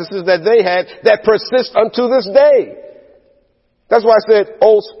sinful practices that they had that persist unto this day. That's why I said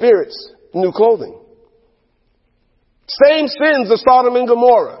old spirits, new clothing. Same sins of Sodom and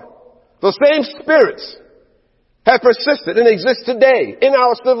Gomorrah. The same spirits have persisted and exist today in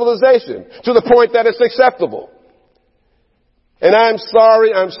our civilization to the point that it's acceptable. And I'm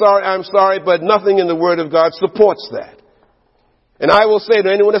sorry, but nothing in the Word of God supports that. And I will say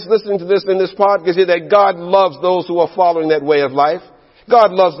to anyone that's listening to this in this podcast here that God loves those who are following that way of life.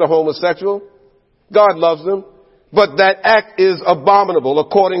 God loves the homosexual. God loves them. But that act is abominable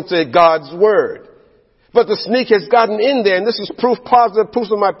according to God's Word. But the sneak has gotten in there, and this is positive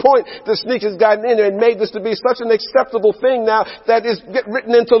proof of my point. The sneak has gotten in there and made this to be such an acceptable thing now that it's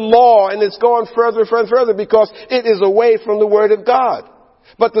written into law, and it's going further and further because it is away from the Word of God.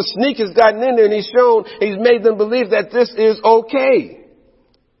 But the sneak has gotten in there and he's made them believe that this is okay.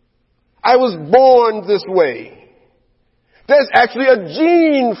 I was born this way. There's actually a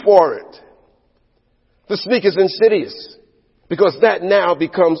gene for it. The sneak is insidious because that now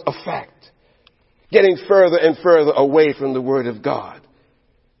becomes a fact. Getting further and further away from the Word of God.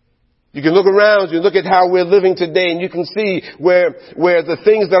 You can look around, you look at how we're living today, and you can see where the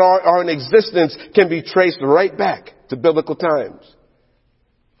things that are in existence can be traced right back to biblical times.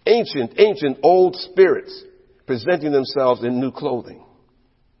 Ancient old spirits presenting themselves in new clothing.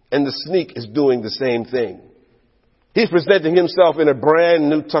 And the sneak is doing the same thing. He's presenting himself in a brand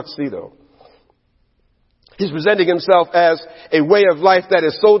new tuxedo. He's presenting himself as a way of life that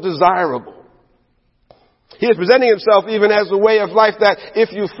is so desirable. He is presenting himself even as a way of life that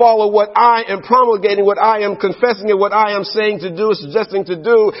if you follow what I am promulgating, what I am confessing, and what I am saying to do, suggesting to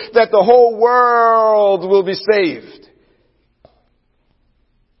do, that the whole world will be saved.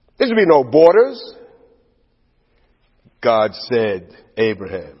 There should be no borders. God said,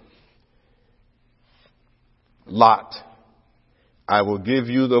 Abraham, Lot, I will give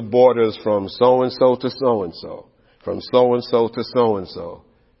you the borders from so-and-so to so-and-so, from so-and-so to so-and-so.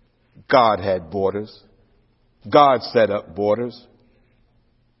 God had borders. God set up borders.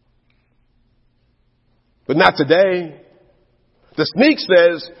 But not today. The sneak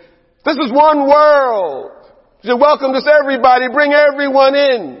says, this is one world. You welcome this everybody. Bring everyone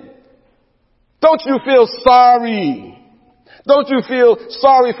in. Don't you feel sorry? Don't you feel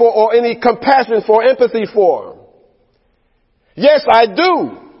sorry for or any compassion for, empathy for? Yes, I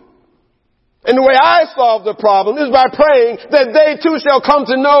do. And the way I solve the problem is by praying that they too shall come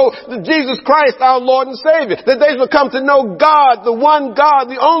to know Jesus Christ, our Lord and Savior. That they shall come to know God, the one God,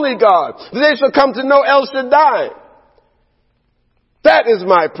 the only God. That they shall come to know El Shaddai. That is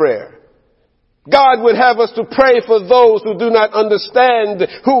my prayer. God would have us to pray for those who do not understand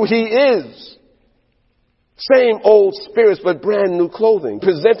who He is. Same old spirits, but brand new clothing,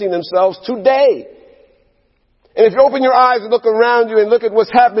 presenting themselves today. And if you open your eyes and look around you and look at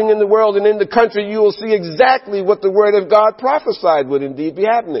what's happening in the world and in the country, you will see exactly what the Word of God prophesied would indeed be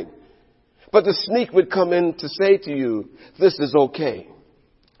happening. But the sneak would come in to say to you, this is okay.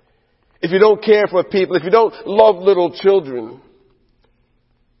 If you don't care for people, if you don't love little children,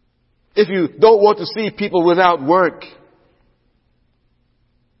 if you don't want to see people without work,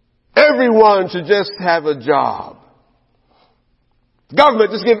 everyone should just have a job.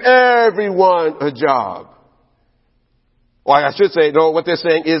 Government, just give everyone a job. Or I should say, no, what they're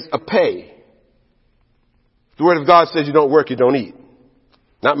saying is a pay. The Word of God says you don't work, you don't eat.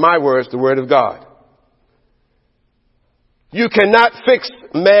 Not my words, the Word of God. You cannot fix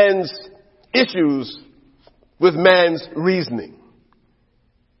man's issues with man's reasoning.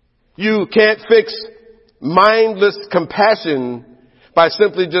 You can't fix mindless compassion by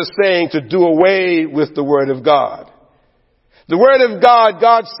simply just saying to do away with the Word of God. The Word of God,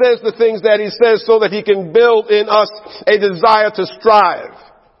 God says the things that He says so that He can build in us a desire to strive,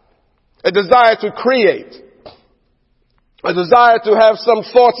 a desire to create, a desire to have some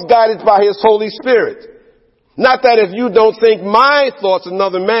thoughts guided by His Holy Spirit. Not that if you don't think my thoughts,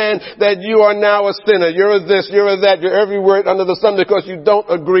 another man, that you are now a sinner. You're a this, you're a that, you're every word under the sun because you don't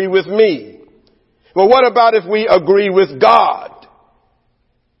agree with me. Well, what about if we agree with God?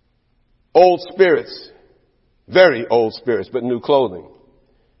 Old spirits. Very old spirits, but new clothing.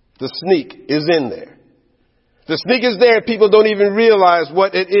 The sneak is in there. The sneak is there. People don't even realize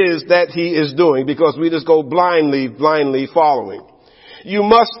what it is that he is doing because we just go blindly following. You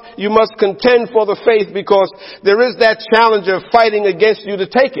must contend for the faith because there is that challenger fighting against you to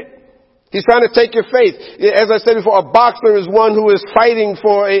take it. He's trying to take your faith. As I said before, a boxer is one who is fighting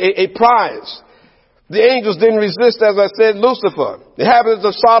for a prize. The angels didn't resist, as I said, Lucifer. The inhabitants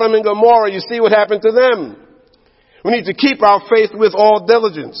of Sodom and Gomorrah, you see what happened to them. We need to keep our faith with all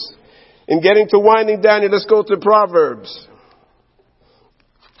diligence. In getting to winding down here, let's go to Proverbs.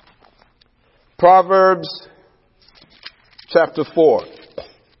 Proverbs chapter 4.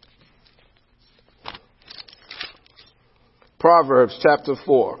 Proverbs chapter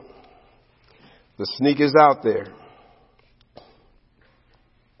 4. The sneak is out there.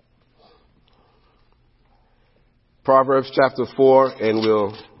 Proverbs chapter 4, and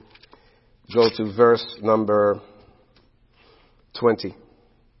we'll go to verse number 20.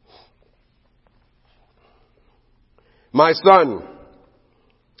 My son,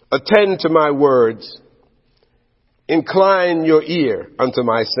 attend to my words. Incline your ear unto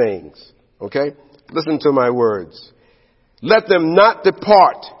my sayings. Okay? Listen to my words. Let them not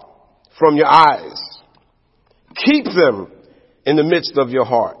depart from your eyes. Keep them in the midst of your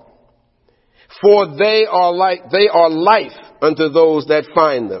heart. For they are life unto those that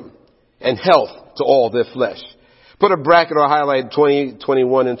find them, and health to all their flesh. Put a bracket or highlight 20,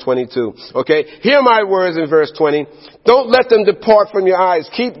 21, and 22. Okay? Hear my words in verse 20. Don't let them depart from your eyes.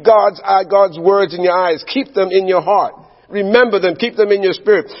 Keep God's words in your eyes. Keep them in your heart. Remember them. Keep them in your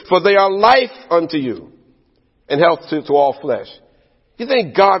spirit. For they are life unto you, and health to all flesh. You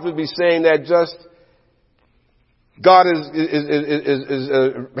think God would be saying that just? God is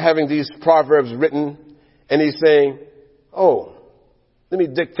having these proverbs written, and he's saying, oh, let me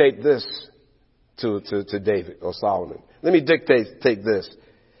dictate this to David or Solomon. Let me take this.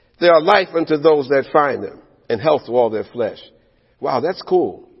 They are life unto those that find them, and health to all their flesh. Wow, that's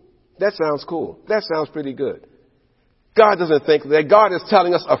cool. That sounds cool. That sounds pretty good. God doesn't think that. God is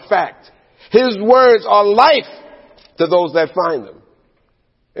telling us a fact. His words are life to those that find them.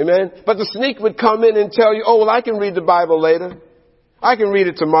 Amen. But the sneak would come in and tell you, oh, well, I can read the Bible later. I can read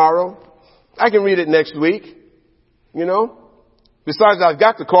it tomorrow. I can read it next week. You know? Besides, I've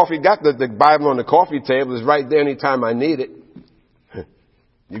got the Bible on the coffee table. It's right there anytime I need it.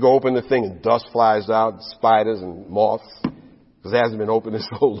 You go open the thing and dust flies out, spiders and moths, because it hasn't been opened in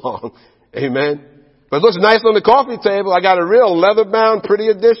so long. Amen. But it looks nice on the coffee table. I got a real leather-bound, pretty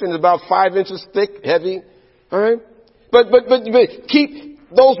edition. It's about 5 inches thick, heavy. All right? But keep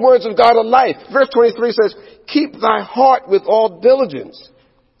those words of God are life. Verse 23 says, keep thy heart with all diligence,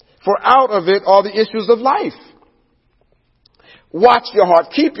 for out of it are the issues of life. Watch your heart.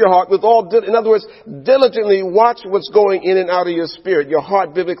 Keep your heart with all in other words, diligently watch what's going in and out of your spirit. Your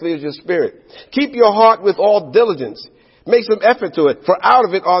heart biblically is your spirit. Keep your heart with all diligence. Make some effort to it, for out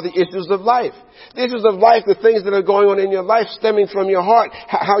of it are the issues of life. The issues of life, the things that are going on in your life stemming from your heart,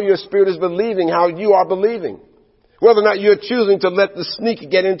 how your spirit is believing, how you are believing. Whether or not you're choosing to let the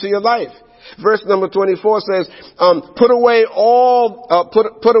sneak get into your life. Verse number 24 says, put away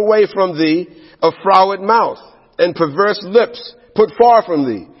from thee a froward mouth and perverse lips. Put far from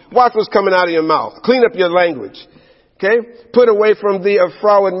thee. Watch what's coming out of your mouth. Clean up your language. Okay? Put away from thee a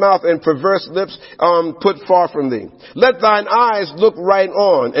froward mouth and perverse lips. Put far from thee. Let thine eyes look right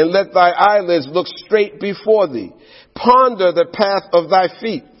on, and let thy eyelids look straight before thee. Ponder the path of thy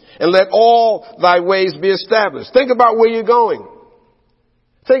feet, and let all thy ways be established. Think about where you're going.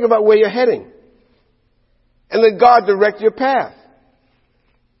 Think about where you're heading. And let God direct your path.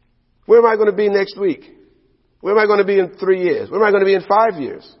 Where am I going to be next week? Where am I going to be in 3 years? Where am I going to be in 5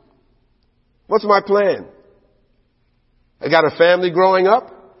 years? What's my plan? I got a family growing up.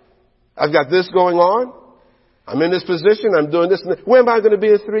 I've got this going on. I'm in this position. I'm doing this. Where am I going to be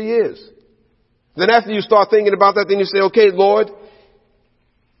in 3 years? Then after you start thinking about that, then you say, okay, Lord,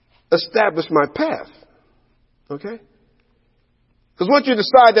 establish my path. Okay? Because once you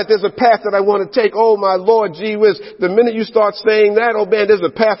decide that there's a path that I want to take, oh my Lord, gee whiz, the minute you start saying that, oh man, there's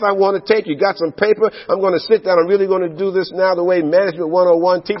a path I want to take. You got some paper. I'm going to sit down. I'm really going to do this now the way Management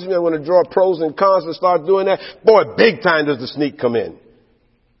 101 teaches me. I'm going to draw pros and cons and start doing that. Boy, big time does the sneak come in.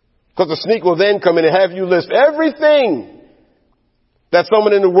 Because the sneak will then come in and have you list everything that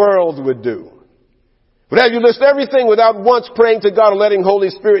someone in the world would do. Would have you list everything without once praying to God and letting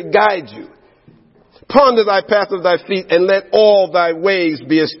Holy Spirit guide you. Ponder thy path of thy feet, and let all thy ways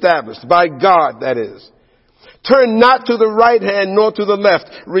be established. By God, that is. Turn not to the right hand nor to the left.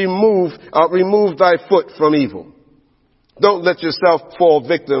 Remove thy foot from evil. Don't let yourself fall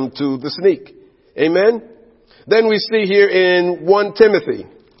victim to the sneak. Amen? Then we see here in 1 Timothy.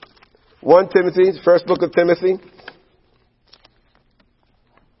 1 Timothy, first book of Timothy.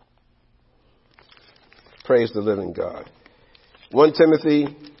 Praise the living God. 1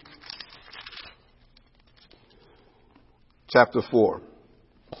 Timothy chapter 4.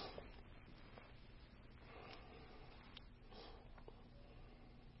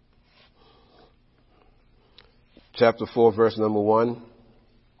 chapter 4, verse number 1.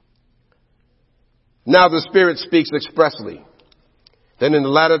 Now the Spirit speaks expressly. Then in the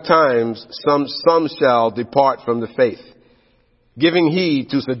latter times, some shall depart from the faith, giving heed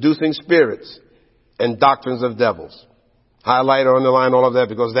to seducing spirits and doctrines of devils. Highlight or underline all of that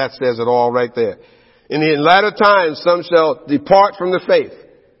because that says it all right there. In the latter times, some shall depart from the faith,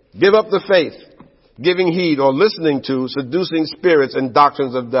 give up the faith, giving heed or listening to seducing spirits and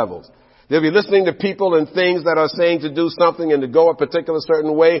doctrines of devils. They'll be listening to people and things that are saying to do something and to go a particular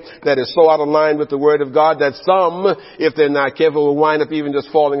certain way that is so out of line with the Word of God that some, if they're not careful, will wind up even just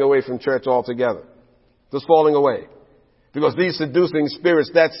falling away from church altogether. Just falling away. Because these seducing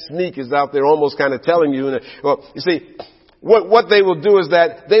spirits, that sneak is out there almost kind of telling you. Well, you see, what they will do is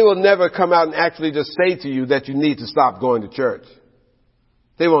that they will never come out and actually just say to you that you need to stop going to church.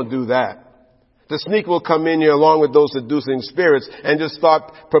 They won't do that. The sneak will come in here along with those seducing spirits and just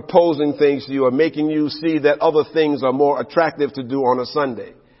start proposing things to you or making you see that other things are more attractive to do on a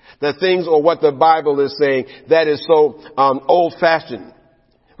Sunday. That things or what the Bible is saying that is so old-fashioned.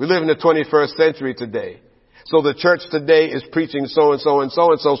 We live in the 21st century today. So the church today is preaching so and so and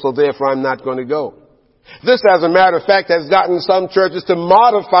so and so, so therefore I'm not going to go. This, as a matter of fact, has gotten some churches to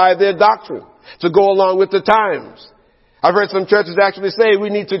modify their doctrine to go along with the times. I've heard some churches actually say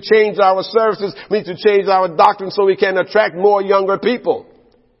we need to change our services, we need to change our doctrine so we can attract more younger people.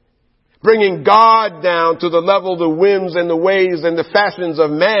 Bringing God down to the level, the whims and the ways and the fashions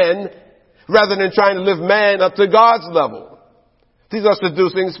of man, rather than trying to lift man up to God's level. These are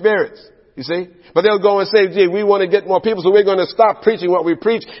seducing spirits, you see. But they'll go and say, gee, we want to get more people, so we're going to stop preaching what we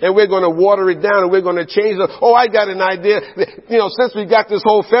preach, and we're going to water it down, and we're going to change it. Oh, I got an idea. You know, since we got this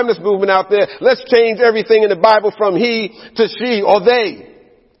whole feminist movement out there, let's change everything in the Bible from he to she or they.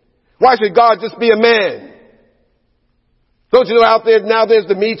 Why should God just be a man? Don't you know out there now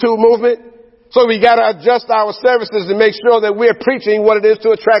there's the Me Too movement? So we got to adjust our services to make sure that we're preaching what it is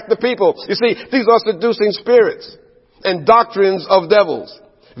to attract the people. You see, these are seducing spirits and doctrines of devils.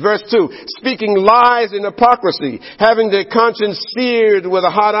 Verse 2, speaking lies in hypocrisy, having their conscience seared with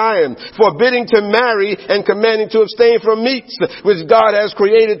a hot iron, forbidding to marry and commanding to abstain from meats, which God has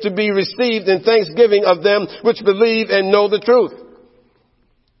created to be received in thanksgiving of them which believe and know the truth.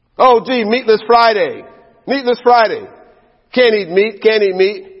 Oh, gee, meatless Friday. Meatless Friday. Can't eat meat, can't eat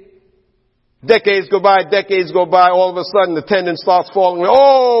meat. Decades go by, all of a sudden the tendon starts falling.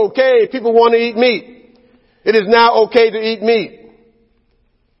 Oh, okay, people want to eat meat. It is now okay to eat meat.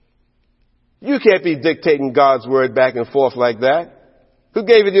 You can't be dictating God's word back and forth like that. Who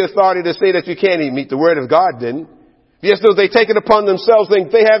gave you the authority to say that you can't eat meat? The word of God didn't. Yes, though they take it upon themselves,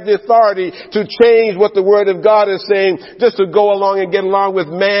 think they have the authority to change what the word of God is saying just to go along and get along with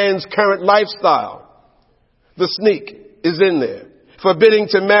man's current lifestyle. The sneak is in there.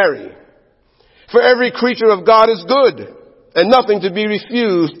 Forbidding to marry. For every creature of God is good and nothing to be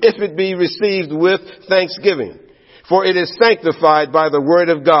refused if it be received with thanksgiving. For it is sanctified by the word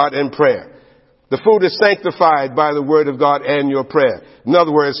of God and prayer. The food is sanctified by the word of God and your prayer. In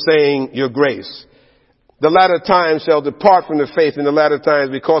other words, saying your grace. The latter times shall depart from the faith in the latter times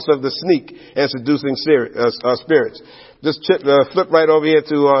because of the sneak and seducing spirits. Just flip right over here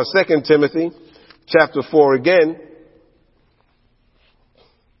to 2 Timothy chapter 4 again.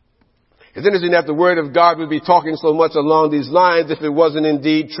 It's interesting that the word of God would be talking so much along these lines if it wasn't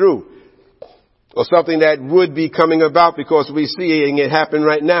indeed true. Or something that would be coming about because we're seeing it happen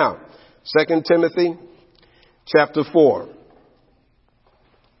right now. 2 Timothy chapter 4.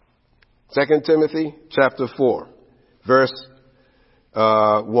 2 Timothy chapter 4, verse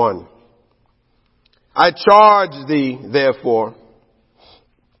 1. I charge thee, therefore.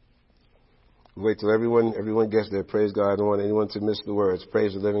 Wait till everyone gets there. Praise God. I don't want anyone to miss the words.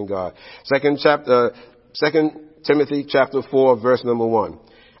 Praise the living God. 2 Timothy chapter 4, verse number 1.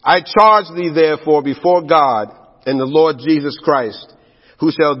 I charge thee, therefore, before God and the Lord Jesus Christ,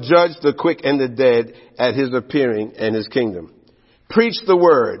 who shall judge the quick and the dead at his appearing and his kingdom. Preach the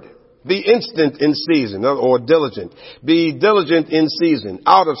word. Be instant in season, or diligent. Be diligent in season,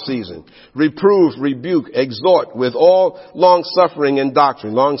 out of season. Reprove, rebuke, exhort with all long-suffering and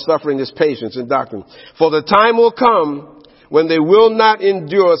doctrine. Long-suffering is patience and doctrine. For the time will come when they will not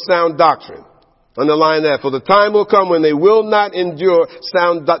endure sound doctrine. Underline that. For the time will come when they will not endure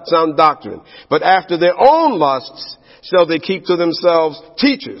sound doctrine. But after their own lusts shall they keep to themselves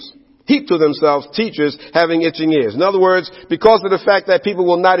teachers. Heap to themselves teachers having itching ears. In other words, because of the fact that people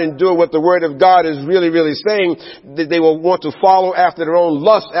will not endure what the word of God is really saying, they will want to follow after their own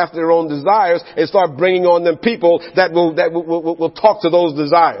lust, after their own desires, and start bringing on them people that will talk to those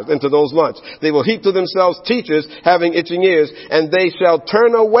desires and to those wants. They will heap to themselves teachers having itching ears, and they shall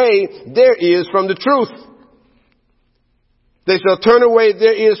turn away their ears from the truth They shall turn away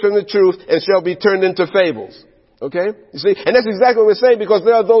their ears from the truth and shall be turned into fables. Okay? You see? And that's exactly what we're saying, because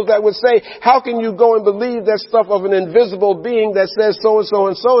there are those that would say, how can you go and believe that stuff of an invisible being that says so and so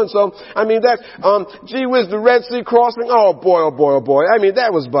and so and so? I mean, gee whiz, the Red Sea crossing. Oh boy, oh boy, oh boy. I mean, that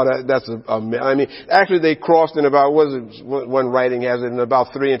was actually they crossed in about, one writing has it, in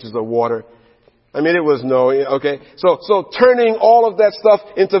about 3 inches of water. I mean, it was okay. So turning all of that stuff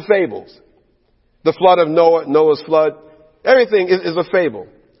into fables. The flood of Noah's flood, everything is a fable.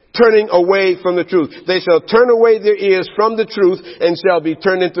 Turning away from the truth. They shall turn away their ears from the truth and shall be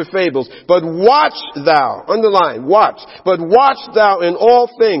turned into fables. But watch thou, underline, watch. But watch thou in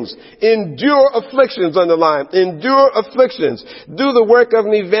all things. Endure afflictions, underline. Endure afflictions. Do the work of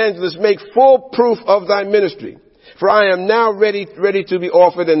an evangelist. Make full proof of thy ministry. For I am now ready to be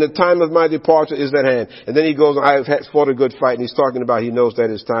offered, and the time of my departure is at hand. And then he goes, I have fought a good fight, and he's talking about he knows that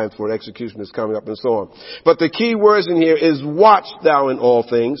his time for execution is coming up and so on. But the key words in here is watch thou in all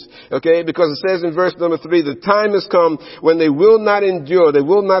things, okay? Because it says in verse number 3, the time has come when they will not endure, they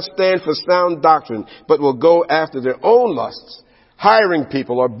will not stand for sound doctrine, but will go after their own lusts, hiring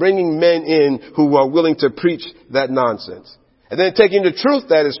people or bringing men in who are willing to preach that nonsense. And then taking the truth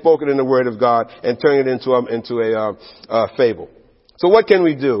that is spoken in the Word of God and turning it into a fable. So what can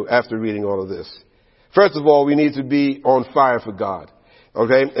we do after reading all of this? First of all, we need to be on fire for God.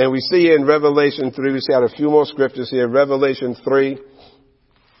 Okay? And we see in Revelation 3, we see out a few more scriptures here. Revelation 3.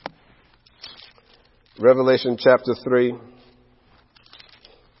 Revelation chapter 3.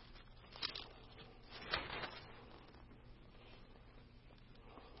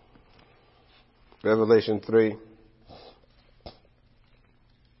 Revelation 3.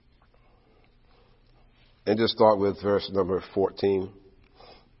 And just start with verse number 14.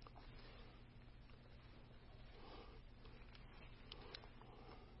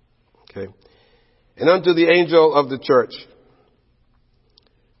 Okay. And unto the angel of the church,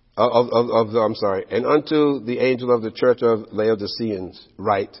 and unto the angel of the church of Laodiceans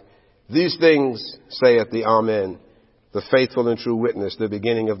write, these things saith the Amen, the faithful and true witness, the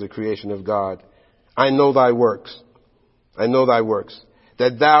beginning of the creation of God. I know thy works,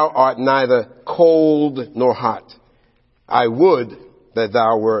 that thou art neither cold nor hot. I would that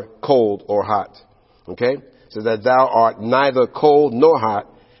thou were cold or hot. Okay? So that thou art neither cold nor hot,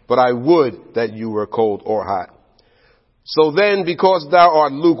 but I would that you were cold or hot. So then, because thou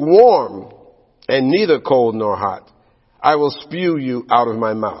art lukewarm and neither cold nor hot, I will spew you out of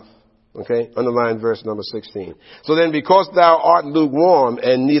my mouth. Okay? Underline verse number 16. So then, because thou art lukewarm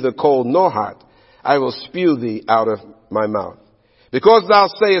and neither cold nor hot, I will spew thee out of my mouth. Because thou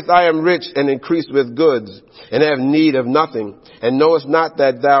sayest, I am rich and increased with goods, and have need of nothing, and knowest not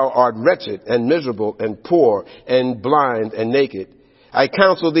that thou art wretched and miserable and poor and blind and naked. I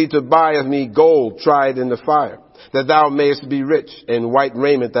counsel thee to buy of me gold tried in the fire, that thou mayest be rich, and white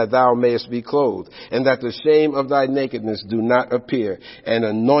raiment that thou mayest be clothed, and that the shame of thy nakedness do not appear, and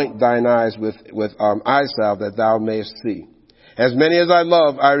anoint thine eyes with eye salve that thou mayest see. As many as I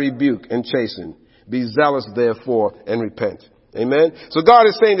love, I rebuke and chasten. Be zealous therefore and repent. Amen. So God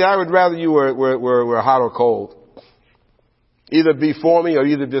is saying that I would rather you were hot or cold. Either be for me or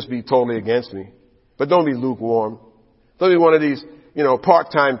either just be totally against me. But don't be lukewarm. Don't be one of these,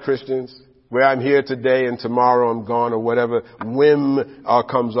 part-time Christians where I'm here today and tomorrow I'm gone or whatever whim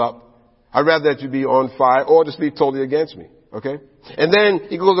comes up. I'd rather that you be on fire or just be totally against me. Okay? And then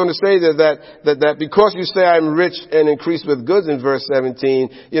he goes on to say that because you say I'm rich and increased with goods in verse 17,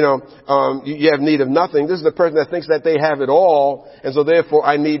 you have need of nothing. This is the person that thinks that they have it all, and so therefore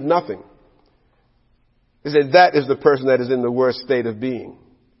I need nothing. He said that is the person that is in the worst state of being.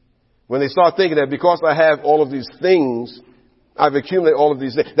 When they start thinking that because I have all of these things, I've accumulated all of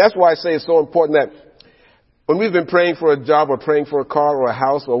these things. That's why I say it's so important that when we've been praying for a job or praying for a car or a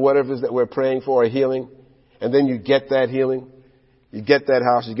house or whatever it is that we're praying for, a healing, and then you get that healing, you get that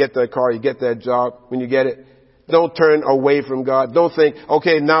house, you get that car, you get that job. When you get it, don't turn away from God. Don't think,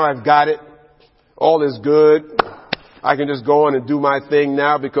 okay, now I've got it. All is good. I can just go on and do my thing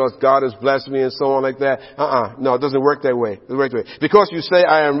now because God has blessed me and so on like that. No, it doesn't work that way. It doesn't work that way. Because you say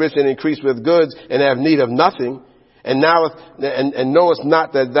I am rich and increased with goods and have need of nothing, and knowest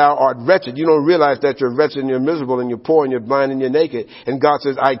not that thou art wretched. You don't realize that you're wretched and you're miserable and you're poor and you're blind and you're naked. And God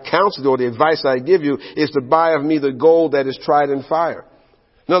says, I counsel you, or the advice I give you is to buy of me the gold that is tried in fire.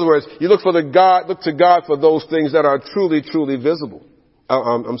 In other words, you look to God for those things that are truly, truly visible.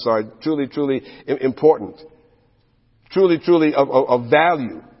 Truly important. Truly of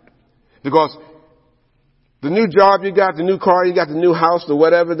value. Because the new job you got, the new car you got, the new house, the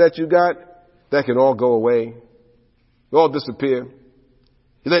whatever that you got, that can all go away. All disappear.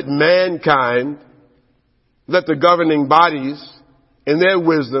 You let mankind let the governing bodies, in their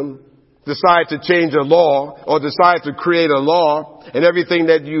wisdom, decide to change a law or decide to create a law, and everything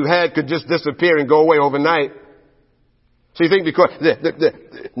that you had could just disappear and go away overnight. So you think because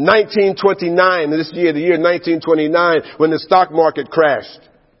 1929, this year, the year 1929, when the stock market crashed,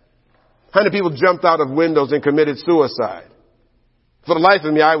 how many people jumped out of windows and committed suicide? For the life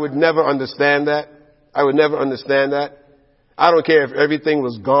of me, I would never understand that. I would never understand that. I don't care if everything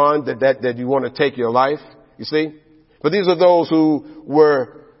was gone that you want to take your life, you see. But these are those who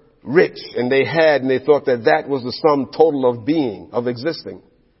were rich and they thought that was the sum total of being, of existing.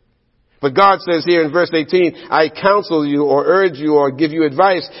 But God says here in verse 18, I counsel you or urge you or give you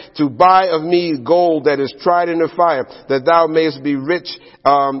advice to buy of me gold that is tried in the fire, that thou mayest be rich,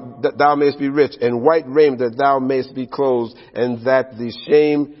 and white raiment that thou mayest be clothed, and that the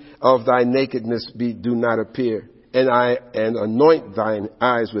shame of thy nakedness do not appear. And anoint thine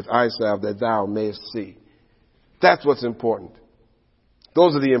eyes with eye salve that thou mayest see. That's what's important.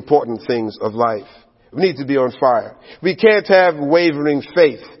 Those are the important things of life. We need to be on fire. We can't have wavering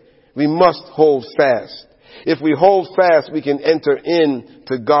faith. We must hold fast. If we hold fast, we can enter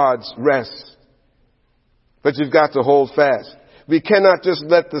into God's rest. But you've got to hold fast. We cannot just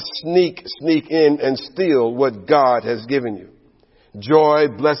let the sneak in and steal what God has given you. Joy,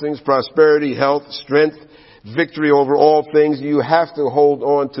 blessings, prosperity, health, strength, victory over all things. You have to hold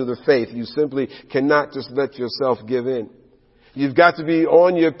on to the faith. You simply cannot just let yourself give in. You've got to be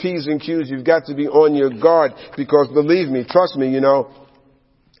on your P's and Q's. You've got to be on your guard, because believe me, trust me,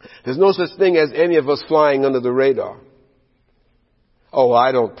 there's no such thing as any of us flying under the radar. Oh,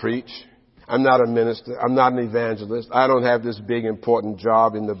 I don't preach. I'm not a minister. I'm not an evangelist. I don't have this big important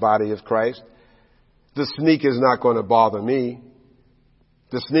job in the body of Christ. The sneak is not going to bother me.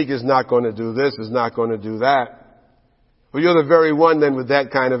 The sneak is not going to do this, is not going to do that. Well, you're the very one then with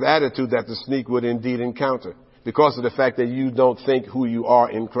that kind of attitude that the sneak would indeed encounter, because of the fact that you don't think who you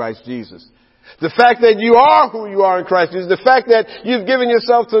are in Christ Jesus. The fact that you are who you are in Christ Jesus, the fact that you've given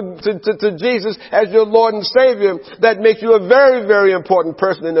yourself to Jesus as your Lord and Savior, that makes you a very, very important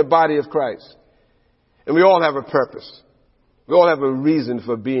person in the body of Christ. And we all have a purpose. We all have a reason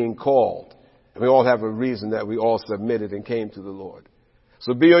for being called. And we all have a reason that we all submitted and came to the Lord.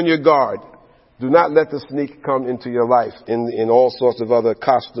 So be on your guard. Do not let the sneak come into your life in all sorts of other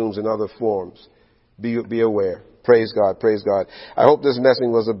costumes and other forms. Be aware. Praise God. Praise God. I hope this message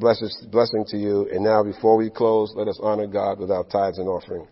was a blessing to you. And now, before we close, let us honor God with our tithes and offering.